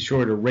please be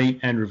sure to rate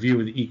and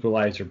review the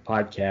Equalizer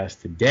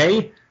podcast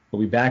today.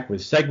 We'll be back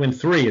with segment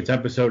 3. It's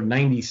episode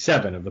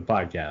 97 of the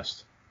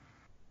podcast.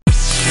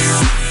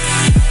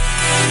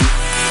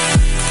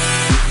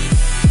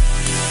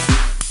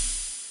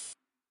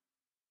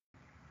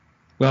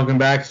 Welcome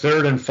back.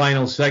 Third and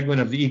final segment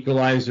of the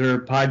Equalizer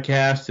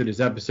podcast. It is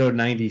episode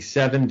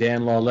 97.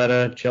 Dan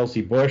Lauletta,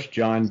 Chelsey Bush,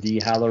 John D.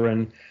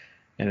 Halloran.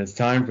 And it's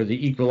time for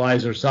the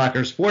Equalizer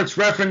Soccer Sports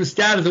Reference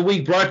Stat of the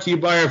Week, brought to you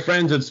by our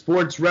friends at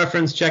Sports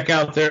Reference. Check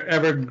out their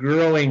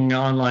ever-growing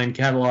online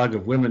catalog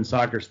of women's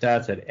soccer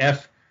stats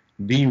at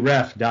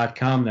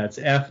fbref.com. That's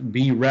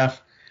fbref.com.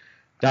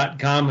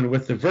 And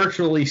with the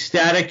virtually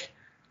static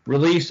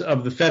release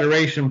of the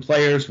Federation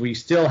players, we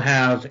still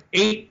have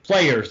 8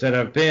 players that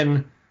have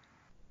been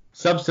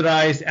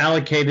subsidized,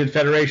 allocated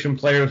Federation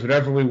players,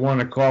 whatever we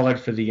want to call it,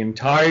 for the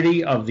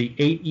entirety of the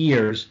 8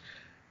 years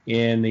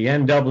in the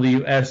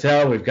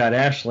NWSL. We've got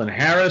Ashlyn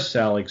Harris,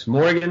 Alex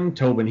Morgan,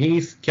 Tobin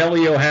Heath,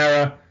 Kelly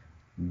O'Hara,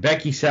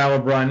 Becky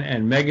Sauerbrunn,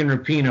 and Megan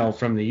Rapinoe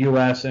from the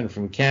U.S. and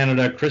from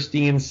Canada,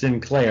 Christine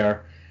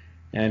Sinclair,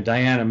 and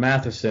Diana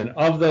Matheson.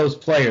 Of those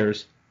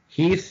players,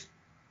 Heath,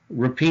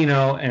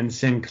 Rapinoe, and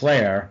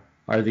Sinclair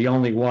are the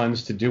only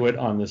ones to do it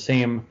on the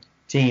same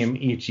team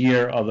each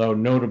year, although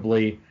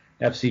notably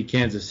FC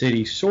Kansas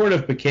City sort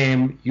of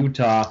became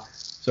Utah,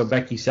 so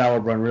Becky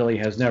Sauerbrunn really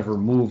has never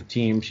moved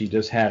teams. She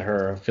just had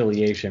her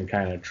affiliation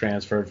kind of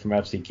transferred from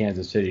FC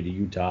Kansas City to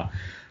Utah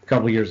a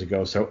couple years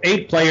ago. So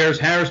 8 players,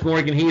 Harris,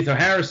 Morgan, Heath,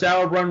 O'Hara,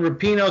 Sauerbrunn,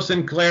 Rapinoe,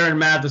 Sinclair, and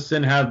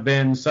Matheson, have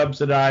been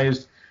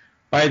subsidized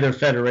by their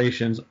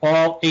federations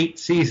all 8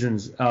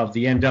 seasons of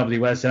the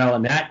NWSL,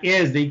 and that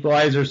is the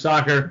Equalizer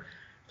Soccer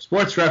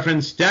Sports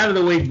Reference Stat of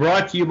the Week,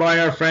 brought to you by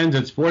our friends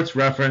at Sports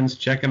Reference.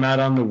 Check them out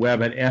on the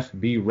web at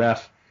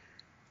fbref.com.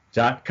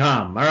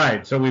 All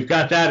right, so we've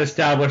got that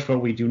established. What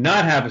we do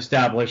not have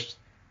established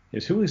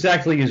is who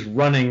exactly is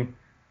running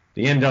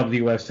the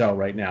NWSL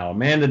right now.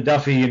 Amanda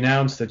Duffy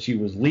announced that she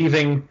was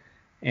leaving,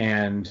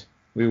 and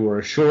we were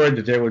assured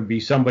that there would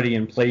be somebody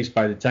in place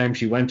by the time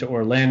she went to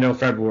Orlando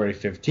February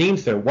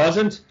 15th. There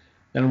wasn't.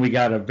 Then we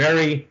got a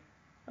very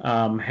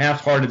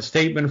half-hearted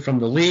statement from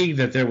the league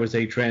that there was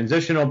a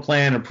transitional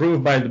plan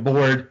approved by the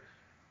board,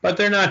 but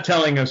they're not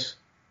telling us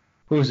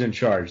who's in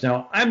charge.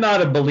 Now, I'm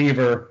not a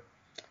believer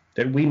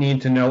that we need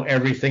to know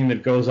everything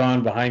that goes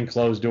on behind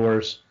closed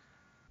doors.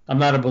 I'm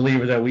not a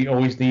believer that we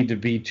always need to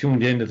be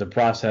tuned into the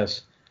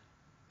process.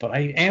 But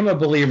I am a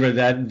believer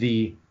that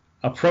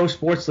a pro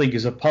sports league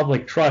is a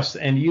public trust,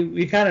 and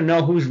you kind of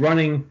know who's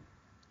running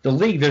the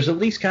league. There's at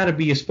least got to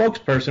be a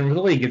spokesperson for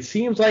the league. It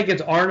seems like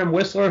it's Arnhem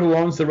Whistler who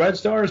owns the Red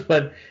Stars,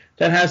 but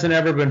that hasn't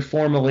ever been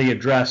formally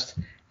addressed.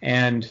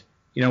 And,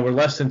 we're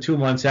less than 2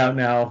 months out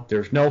now.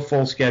 There's no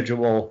full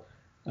schedule.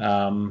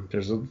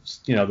 There's no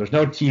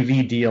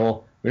TV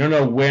deal. We don't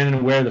know when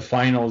and where the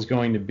final is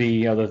going to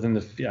be, other than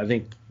I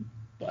think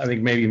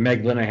maybe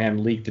Meg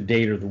Linehan leaked the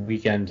date or the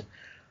weekend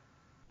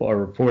or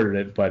reported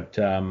it. But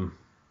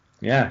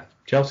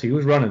Chelsey,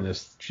 who's running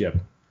this ship?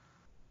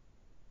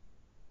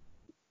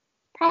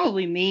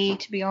 Probably me,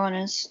 to be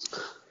honest.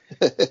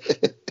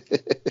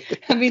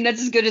 I mean,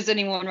 that's as good as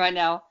anyone right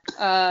now.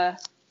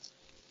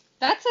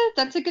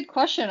 That's a good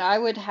question. I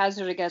would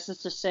hazard a guess is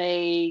to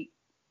say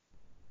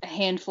a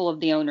handful of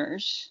the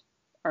owners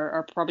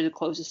are probably the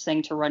closest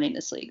thing to running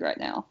this league right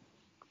now.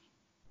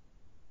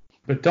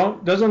 But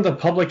doesn't the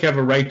public have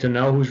a right to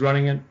know who's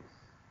running it?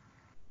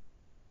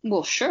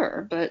 Well,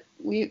 sure, but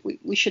we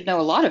should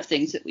know a lot of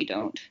things that we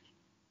don't.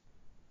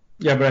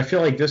 Yeah, but I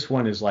feel like this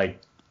one is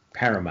like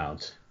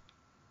paramount.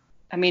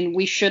 I mean,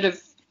 we should have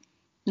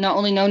not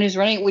only known who's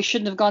running it, we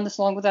shouldn't have gone this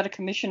long without a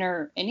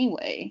commissioner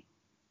anyway.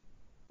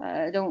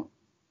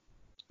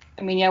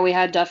 We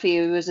had Duffy,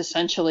 who was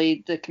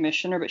essentially the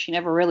commissioner, but she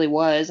never really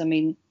was. I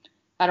mean,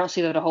 I don't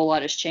see that a whole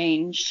lot has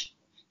changed,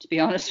 to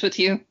be honest with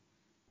you.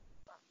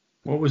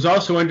 What was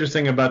also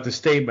interesting about the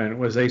statement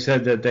was they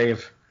said that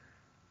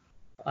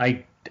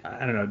I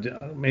don't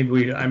know,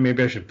 maybe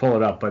I should pull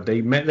it up, but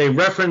they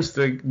referenced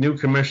the new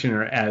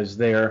commissioner as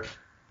they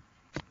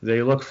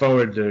look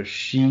forward to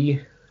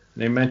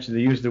they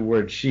used the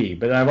word she,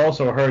 but I've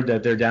also heard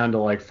that they're down to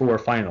like 4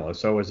 finalists.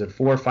 So is it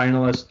 4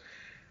 finalists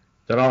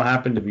that all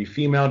happen to be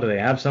female? Do they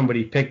have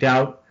somebody picked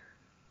out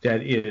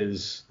that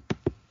is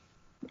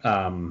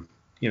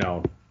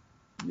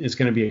it's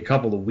going to be a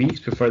couple of weeks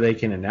before they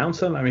can announce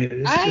them? I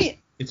mean,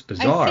 it's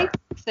bizarre.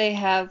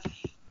 I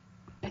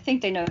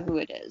think they know who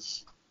it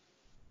is.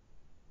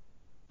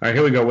 All right,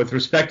 here we go. With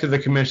respect to the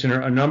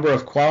commissioner, a number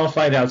of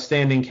qualified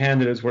outstanding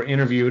candidates were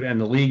interviewed, and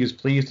the league is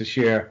pleased to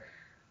share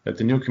that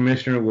the new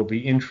commissioner will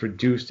be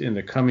introduced in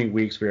the coming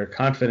weeks. We are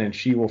confident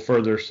she will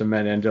further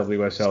cement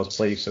NWSL's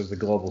place as the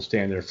global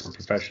standard for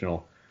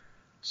professional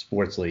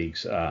sports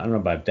leagues. I don't know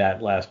about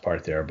that last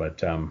part there, but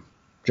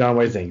John,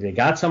 what do you think? They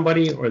got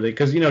somebody, or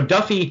because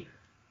Duffy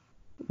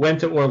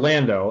went to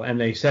Orlando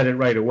and they said it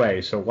right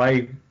away. So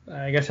why?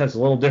 I guess that's a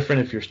little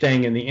different if you're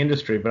staying in the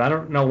industry, but I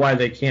don't know why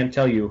they can't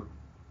tell you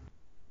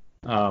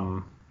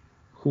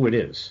who it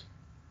is.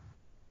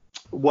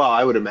 Well,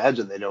 I would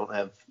imagine they don't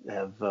have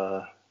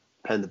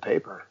pen to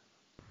paper,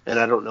 and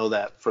I don't know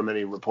that from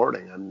any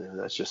reporting. I mean,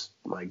 that's just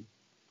my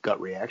gut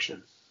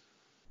reaction.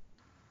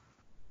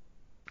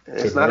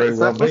 It's not a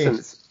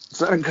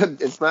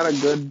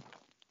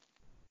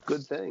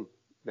good thing.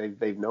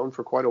 They've known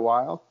for quite a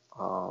while.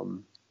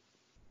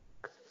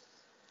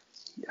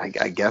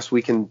 I guess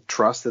we can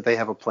trust that they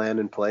have a plan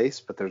in place,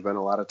 but there's been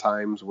a lot of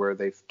times where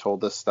they've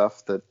told us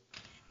stuff that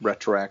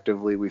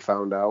retroactively we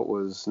found out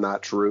was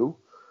not true.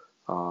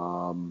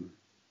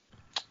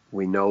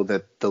 We know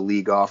that the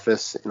league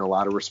office, in a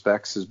lot of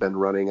respects, has been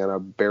running on a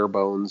bare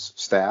bones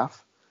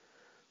staff.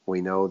 We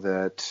know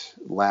that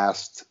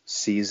last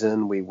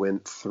season we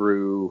went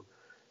through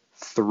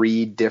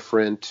 3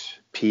 different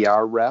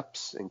PR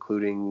reps,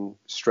 including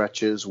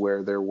stretches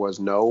where there was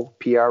no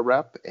PR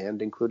rep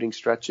and including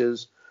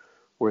stretches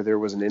where there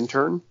was an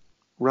intern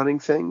running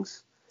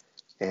things.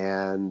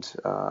 And,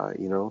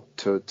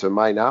 to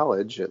my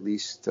knowledge, at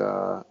least,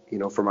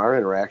 from our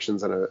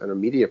interactions on a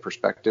media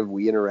perspective,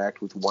 we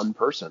interact with one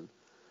person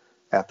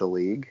at the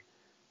league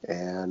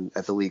and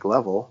at the league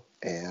level.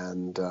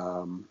 And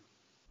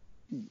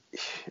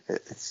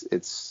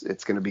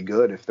it's going to be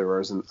good if there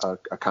isn't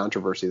a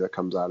controversy that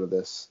comes out of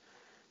this,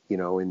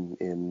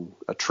 in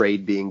a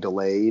trade being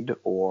delayed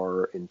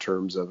or in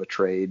terms of a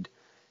trade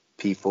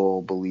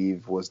people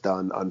believe was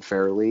done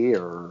unfairly,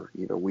 or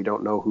we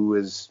don't know who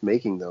is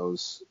making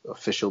those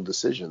official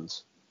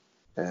decisions,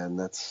 and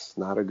it's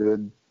not a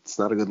good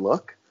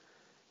look.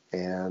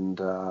 And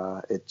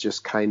it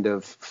just kind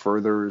of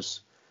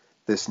furthers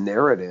this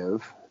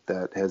narrative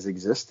that has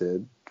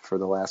existed for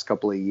the last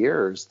couple of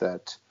years,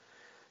 that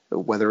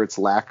whether it's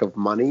lack of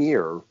money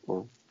or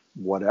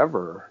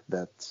whatever,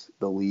 that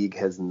the league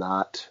has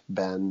not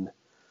been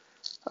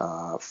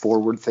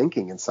forward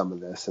thinking in some of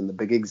this. And the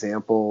big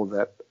example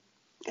that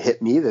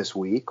hit me this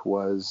week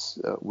was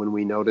when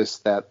we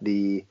noticed that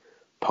the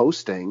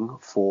posting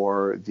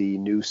for the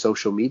new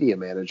social media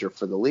manager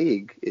for the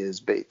league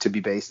is to be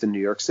based in New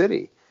York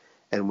City.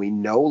 And we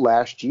know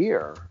last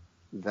year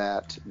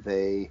that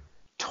they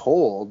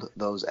told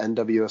those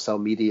NWSL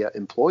media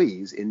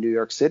employees in New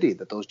York City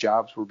that those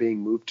jobs were being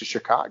moved to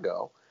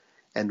Chicago.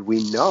 And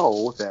we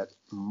know that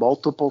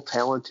multiple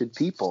talented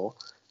people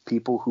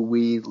who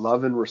we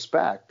love and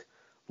respect,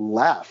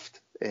 left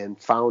and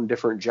found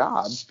different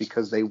jobs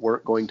because they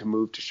weren't going to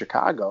move to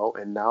Chicago.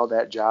 And now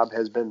that job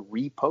has been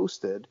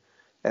reposted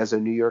as a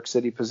New York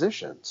City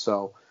position.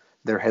 So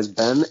there has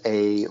been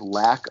a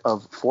lack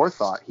of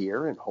forethought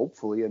here, and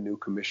hopefully a new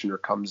commissioner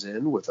comes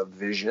in with a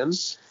vision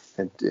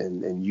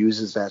and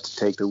uses that to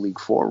take the league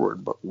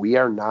forward. But we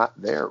are not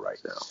there right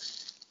now.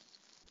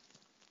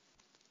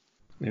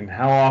 And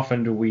how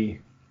often do we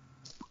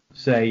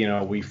say,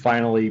 we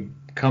finally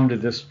come to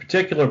this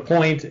particular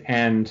point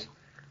and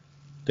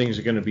things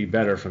are going to be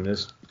better from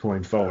this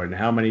point forward? And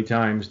how many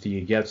times do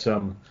you get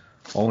some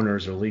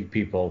owners or league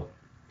people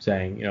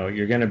saying,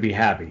 you're going to be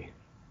happy,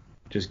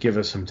 just give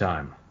us some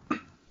time?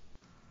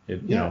 I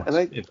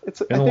think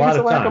it's a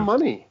lack of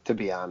money, to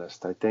be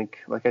honest. I think,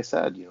 like I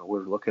said,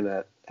 we're looking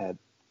at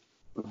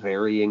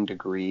varying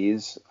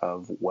degrees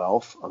of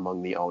wealth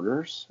among the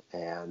owners,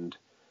 and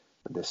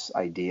this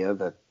idea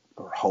that,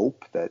 or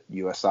hope that,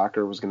 U.S.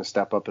 soccer was going to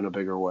step up in a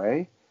bigger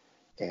way.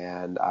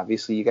 And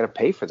obviously you got to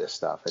pay for this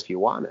stuff if you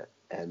want it.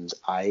 And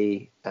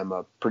I am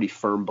a pretty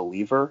firm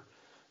believer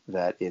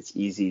that it's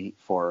easy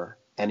for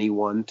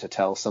anyone to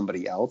tell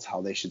somebody else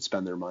how they should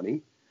spend their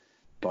money.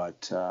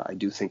 But I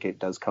do think it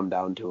does come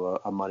down to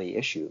a money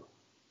issue.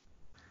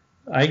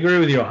 I agree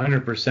with you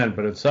 100%,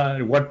 but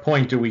at what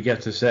point do we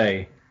get to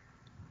say,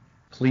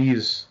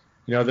 please,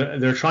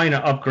 they're trying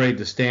to upgrade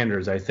the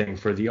standards, I think,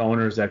 for the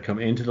owners that come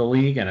into the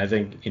league. And I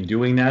think in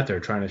doing that, they're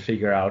trying to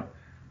figure out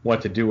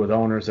what to do with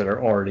owners that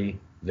are already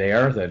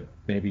there that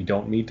maybe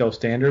don't meet those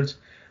standards.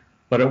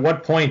 But at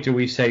what point do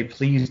we say,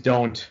 please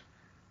don't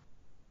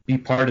be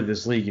part of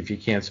this league if you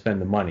can't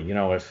spend the money?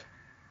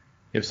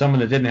 If someone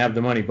that didn't have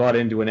the money bought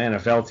into an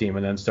NFL team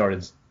and then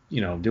started,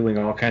 doing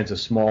all kinds of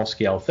small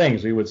scale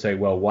things, we would say,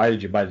 well, why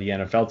did you buy the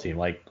NFL team?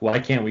 Like, why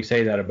can't we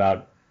say that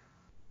about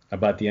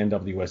the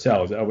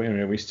NWSL?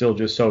 Are we still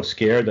just so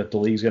scared that the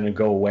league's going to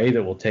go away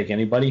that we'll take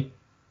anybody?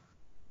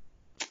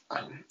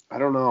 I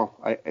don't know.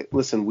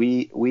 Listen,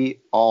 we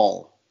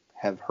all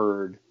have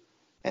heard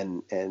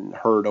and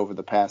heard over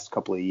the past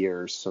couple of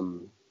years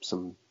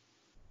some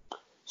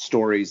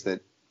stories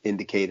that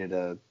indicated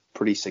a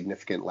pretty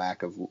significant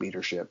lack of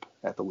leadership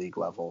at the league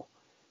level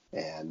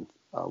and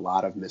a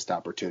lot of missed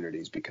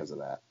opportunities because of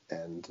that.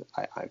 And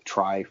I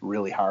try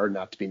really hard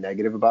not to be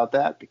negative about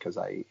that because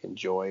I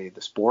enjoy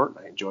the sport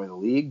and I enjoy the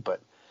league,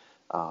 but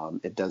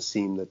it does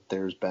seem that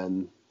there's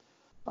been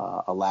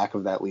a lack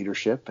of that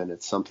leadership, and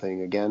it's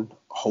something, again,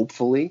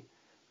 hopefully,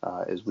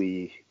 as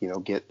we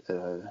get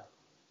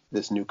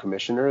this new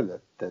commissioner,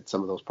 that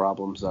some of those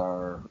problems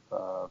are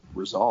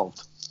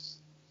resolved.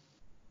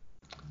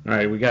 All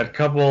right, we got a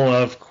couple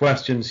of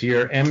questions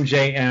here.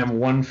 MJM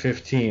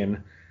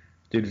 115.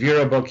 Did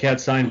Vera Boquette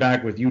sign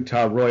back with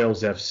Utah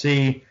Royals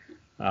FC?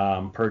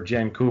 Per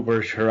Jen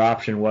Cooper, her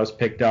option was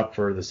picked up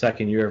for the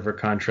second year of her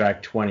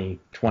contract,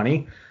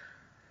 2020.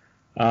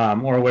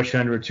 Or was she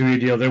under a 2-year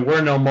deal? There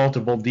were no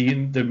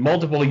the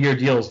multiple-year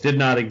deals did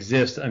not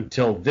exist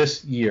until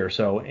this year.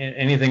 So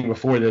anything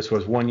before this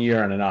was 1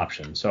 year and an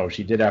option. So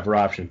she did have her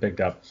option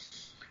picked up.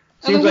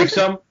 Seems like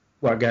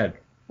well, go ahead.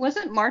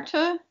 Wasn't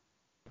Marta?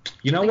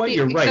 You know what?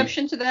 You're right.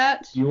 Exception to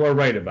that? You are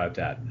right about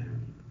that.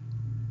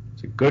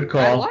 It's a good I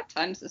had a call. lot of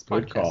times this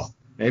podcast. Good call.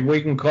 Maybe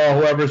we can call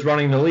whoever's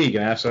running the league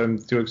and ask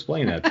them to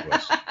explain that to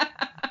us.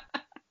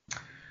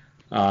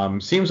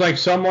 Seems like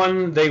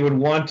someone they would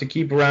want to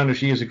keep around if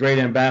she is a great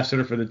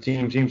ambassador for the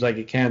team. Seems like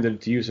a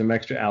candidate to use some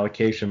extra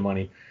allocation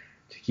money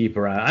to keep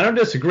around. I don't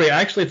disagree. I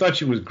actually thought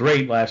she was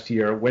great last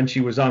year when she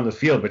was on the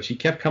field, but she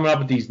kept coming up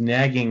with these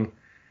nagging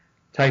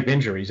type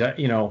injuries.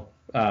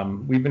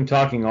 We've been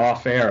talking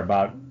off air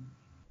about,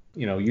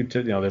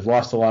 they've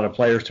lost a lot of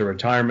players to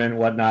retirement,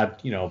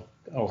 whatnot.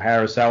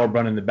 O'Hara,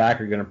 Sauerbrunn in the back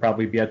are going to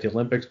probably be at the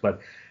Olympics, but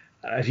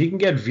if you can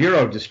get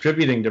Vero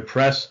distributing to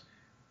Press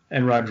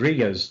and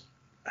Rodriguez,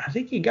 I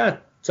think you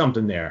got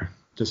something there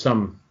to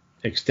some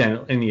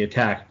extent in the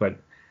attack, but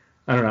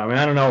I don't know.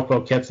 I don't know if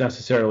Boquette's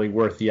necessarily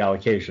worth the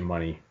allocation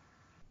money.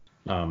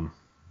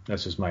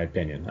 That's just my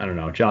opinion. I don't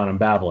know. John, I'm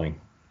babbling.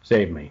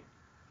 Save me.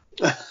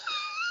 Yeah.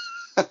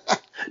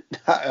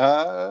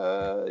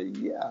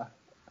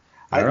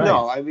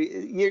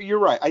 You're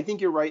right. I think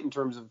you're right in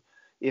terms of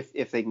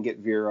if they can get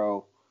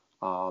Vero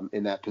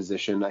in that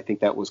position. I think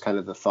that was kind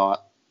of the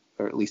thought,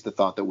 or at least the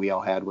thought that we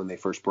all had when they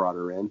first brought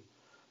her in.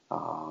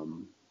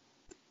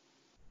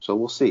 So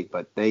we'll see.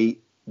 But they've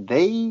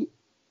got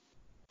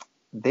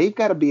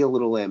to be a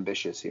little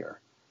ambitious here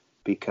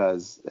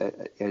because,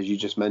 as you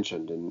just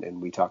mentioned, and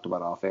we talked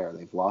about off air,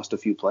 they've lost a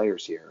few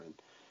players here. And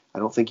I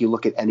don't think you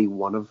look at any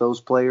one of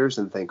those players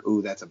and think,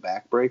 ooh, that's a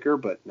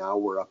backbreaker. But now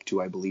we're up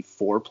to, I believe,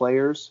 4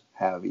 players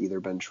have either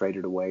been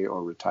traded away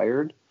or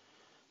retired.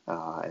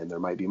 And there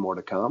might be more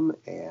to come.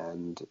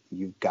 And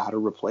you've got to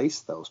replace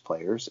those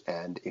players.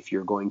 And if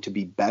you're going to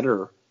be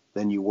better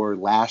than you were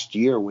last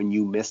year when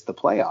you missed the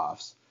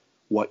playoffs,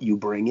 what you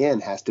bring in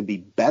has to be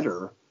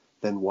better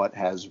than what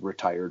has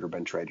retired or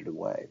been traded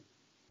away.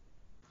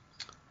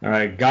 All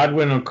right,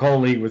 Godwin and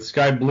Coley with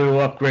Sky Blue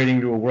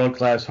upgrading to a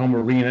world-class home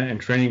arena and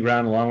training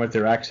ground along with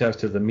their access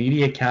to the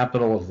media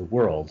capital of the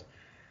world.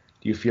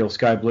 Do you feel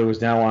Sky Blue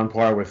is now on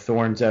par with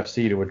Thorns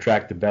FC to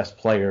attract the best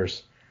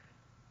players?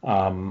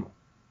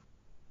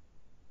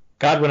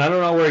 Godwin, I don't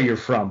know where you're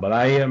from, but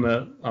I'm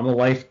a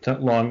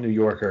lifelong New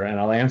Yorker, and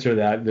I'll answer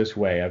that this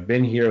way. I've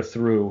been here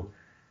through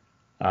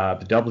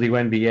the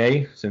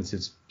WNBA since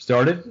it's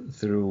started,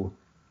 through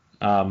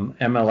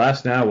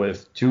MLS now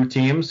with 2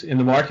 teams in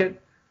the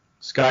market,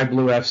 Sky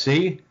Blue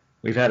FC.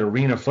 We've had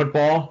arena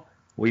football.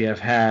 We have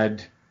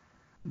had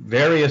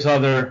various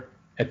other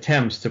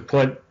attempts to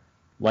put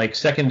like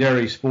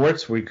secondary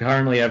sports. We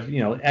currently have,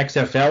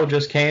 XFL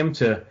just came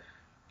to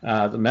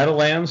the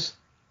Meadowlands.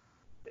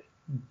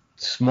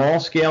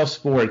 Small-scale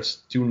sports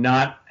do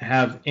not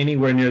have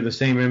anywhere near the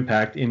same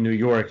impact in New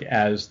York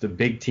as the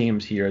big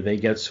teams here. They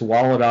get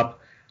swallowed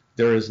up.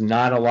 There is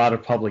not a lot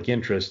of public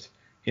interest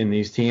in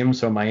these teams.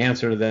 So my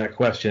answer to that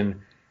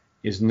question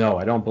is no.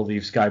 I don't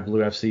believe Sky Blue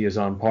FC is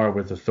on par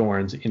with the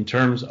Thorns in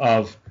terms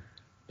of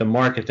the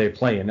market they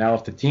play in. Now,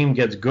 if the team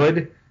gets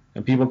good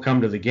and people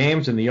come to the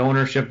games and the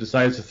ownership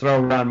decides to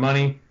throw around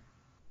money,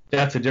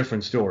 that's a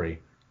different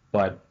story.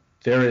 But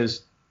there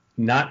has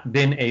not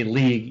been a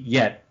league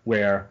yet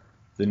where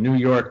the New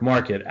York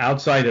market,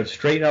 outside of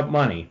straight up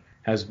money,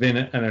 has been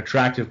an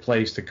attractive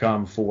place to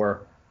come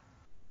for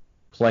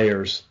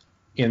players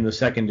in the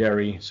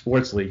secondary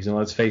sports leagues. And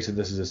let's face it,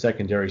 this is a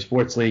secondary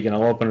sports league, and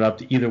I'll open it up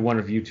to either one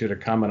of you two to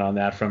comment on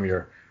that from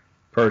your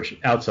perch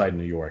outside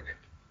New York.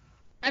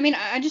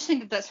 I just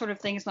think that sort of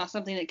thing is not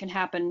something that can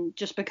happen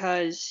just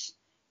because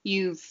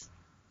you've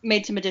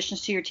made some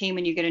additions to your team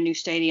and you get a new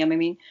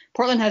stadium.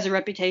 Portland has a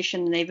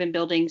reputation, and they've been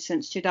building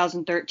since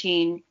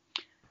 2013,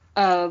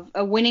 of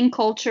a winning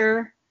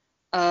culture,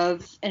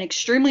 of an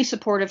extremely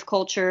supportive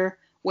culture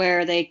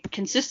where they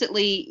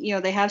consistently,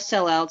 they have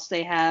sellouts,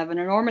 they have an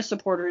enormous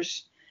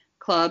supporters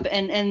club,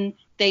 and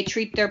they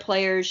treat their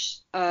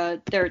players,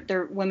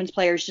 their women's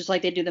players, just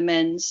like they do the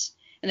men's,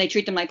 and they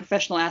treat them like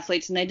professional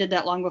athletes, and they did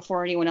that long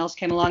before anyone else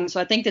came along. So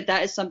I think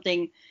that is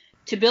something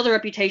to build a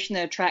reputation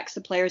that attracts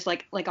the players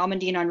like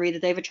Amandine Henry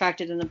that they've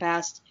attracted in the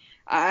past.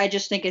 I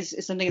just think is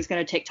something that's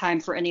going to take time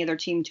for any other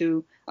team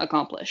to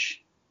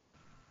accomplish.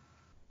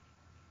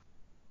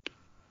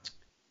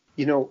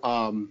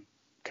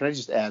 Can I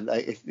just add?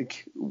 I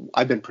think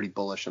I've been pretty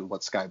bullish on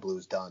what Sky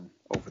Blue's done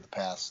over the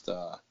past,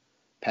 I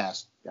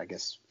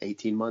guess,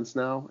 18 months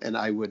now, and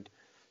I would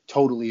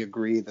totally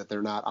agree that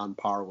they're not on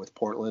par with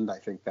Portland. I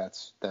think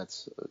that's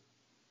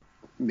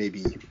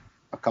maybe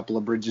a couple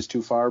of bridges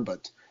too far,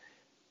 but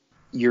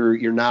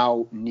you're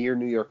now near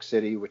New York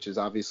City, which is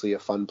obviously a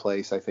fun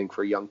place, I think,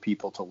 for young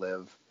people to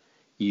live.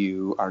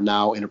 You are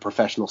now in a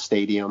professional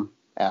stadium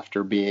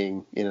after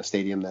being in a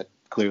stadium that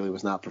clearly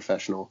was not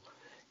professional.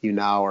 You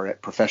now are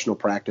at professional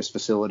practice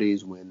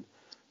facilities when,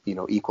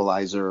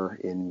 Equalizer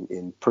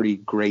in pretty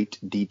great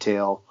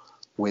detail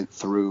went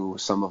through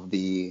some of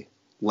the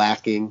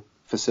lacking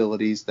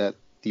facilities that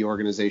the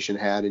organization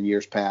had in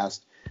years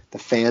past. The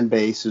fan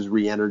base is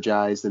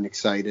re-energized and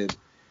excited.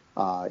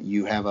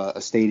 You have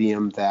a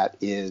stadium that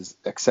is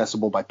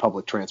accessible by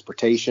public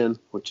transportation,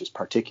 which is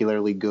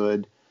particularly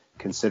good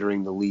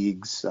considering the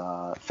league's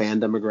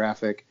fan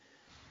demographic.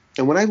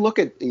 And when I look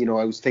at,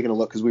 I was taking a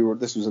look because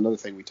this was another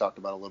thing we talked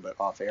about a little bit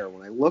off air.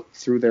 When I looked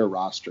through their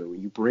roster,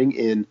 when you bring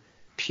in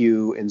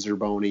Pugh and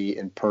Zerboni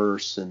and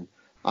Purse and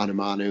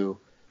Anamanu,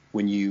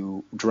 when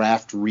you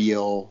draft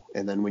Real,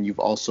 and then when you've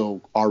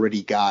also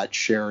already got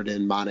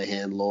Sheridan,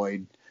 Monahan,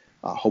 Lloyd,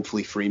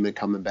 hopefully Freeman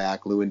coming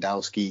back,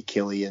 Lewandowski,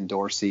 Killian,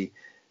 Dorsey,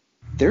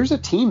 there's a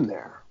team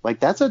there. Like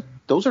that's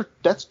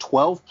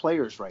 12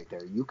 players right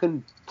there. You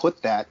can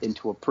put that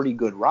into a pretty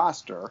good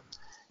roster,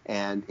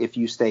 and if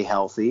you stay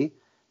healthy,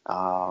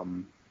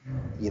 and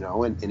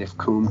if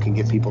Coombe can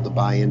get people to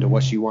buy into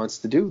what she wants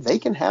to do, they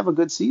can have a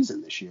good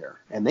season this year,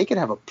 and they can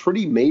have a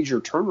pretty major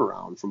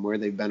turnaround from where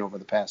they've been over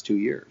the past 2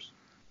 years.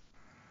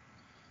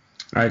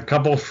 All right, a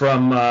couple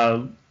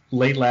from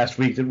late last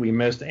week that we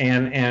missed: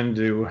 Ann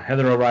Andu,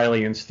 Heather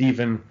O'Reilly, and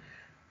Stephen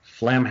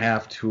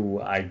Flamhaft,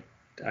 who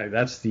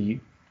that's the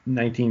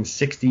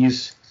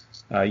 1960s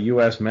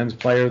U.S. men's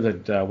player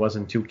that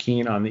wasn't too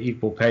keen on the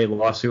equal pay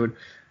lawsuit.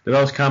 Do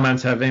those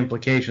comments have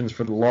implications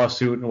for the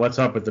lawsuit, and what's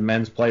up with the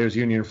Men's Players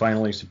Union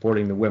finally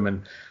supporting the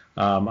women?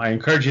 I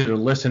encourage you to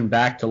listen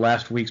back to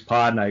last week's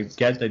pod, and I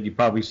get that you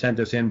probably sent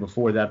this in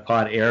before that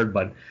pod aired,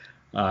 but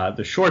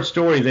the short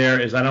story there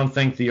is I don't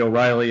think the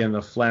O'Reilly and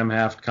the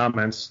Flamhaft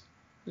comments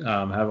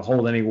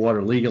hold any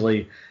water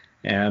legally,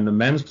 and the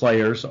men's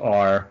players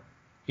are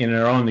in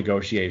their own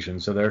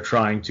negotiations, so they're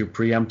trying to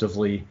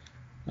preemptively,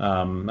 I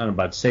don't know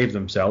about save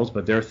themselves,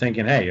 but they're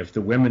thinking, hey, if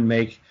the women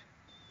make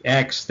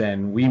X,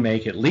 then we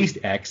make at least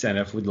X, and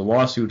if the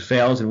lawsuit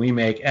fails, then we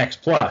make X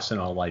plus in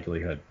all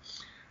likelihood.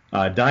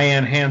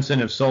 Diane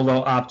Hansen, if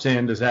Solo opts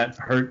in, does that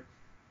hurt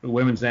the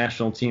women's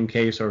national team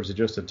case, or is it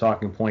just a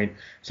talking point?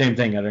 Same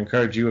thing. I'd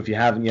encourage you, if you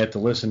haven't yet, to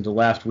listen to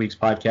last week's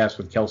podcast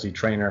with Chelsey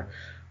Trainer.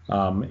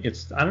 I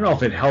don't know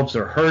if it helps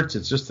or hurts.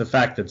 It's just the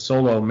fact that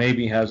Solo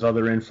maybe has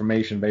other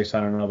information based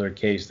on another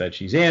case that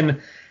she's in.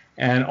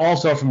 And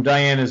also from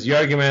Diane is the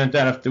argument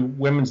that if the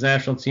women's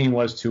national team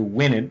was to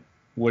win it,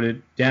 would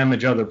it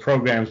damage other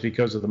programs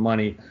because of the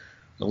money?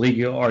 A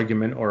legal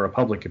argument or a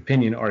public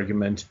opinion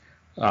argument?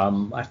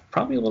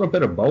 Probably a little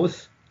bit of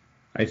both,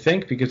 I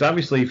think, because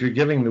obviously if you're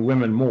giving the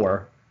women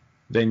more,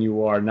 then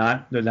you are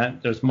not,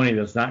 there's money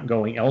that's not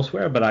going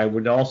elsewhere. But I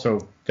would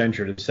also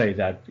venture to say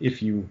that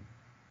if you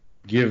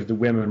give the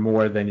women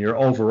more, then you're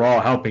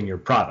overall helping your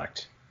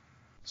product.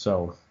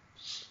 So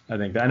I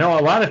know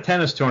a lot of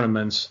tennis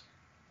tournaments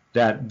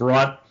that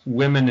brought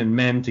women and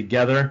men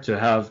together to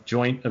have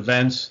joint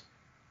events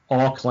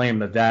all claim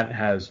that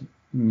has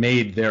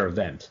made their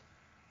event,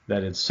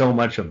 that it's so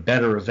much a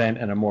better event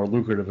and a more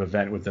lucrative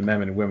event with the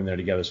men and women there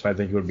together. So I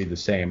think it would be the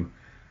same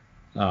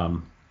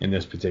in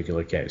this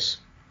particular case.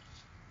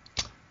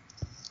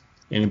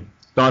 Any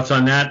thoughts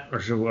on that,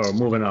 or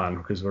moving on,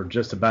 because we're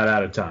just about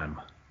out of time?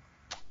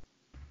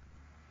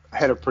 I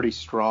had a pretty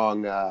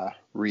strong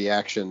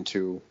reaction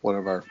to one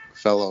of our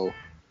fellow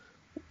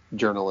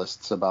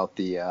journalists about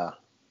the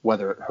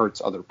whether it hurts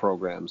other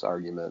programs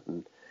argument,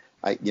 and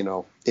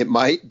it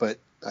might, but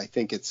I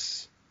think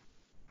it's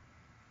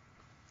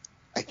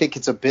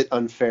a bit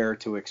unfair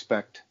to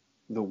expect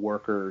the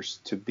workers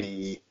to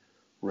be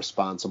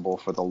responsible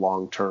for the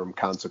long-term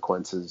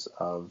consequences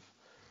of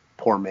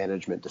poor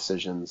management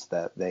decisions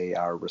that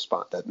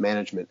that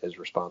management is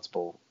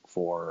responsible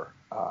for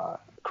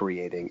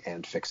creating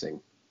and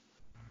fixing.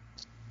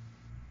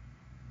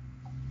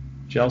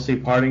 Chelsey,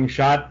 parting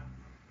shot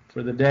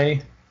for the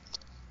day?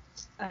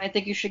 I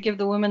think you should give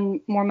the women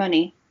more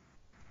money.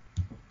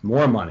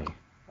 More money?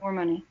 More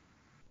money.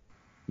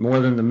 More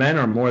than the men,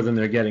 or more than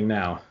they're getting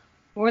now?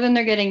 More than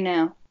they're getting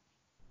now.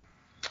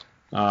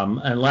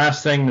 And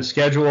last thing, the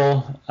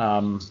schedule.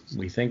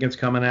 We think it's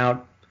coming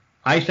out.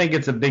 I think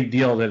it's a big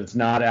deal that it's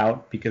not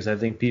out, because I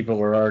think people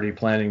are already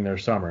planning their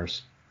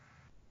summers.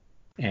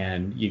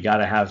 And you got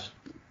to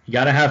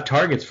have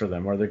targets for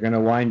them, or they're going to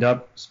wind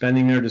up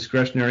spending their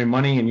discretionary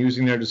money and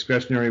using their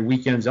discretionary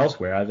weekends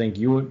elsewhere. I think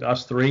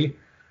us three,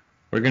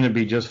 we're going to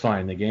be just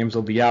fine. The games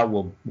will be out.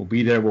 We'll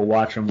be there. We'll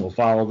watch them. We'll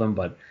follow them.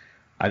 But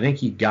I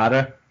think you got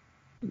to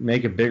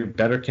make a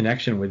better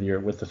connection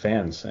with the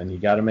fans, and you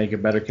got to make a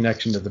better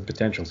connection to the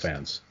potential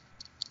fans.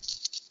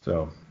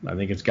 So I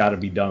think it's got to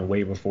be done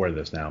way before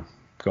this now,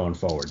 going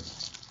forward.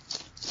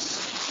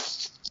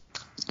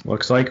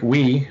 Looks like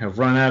we have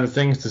run out of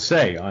things to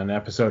say on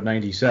episode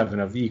 97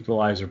 of the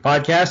Equalizer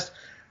podcast.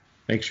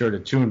 Make sure to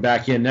tune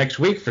back in next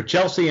week. For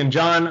Chelsey and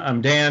John,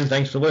 I'm Dan.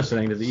 Thanks for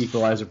listening to the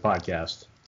Equalizer podcast.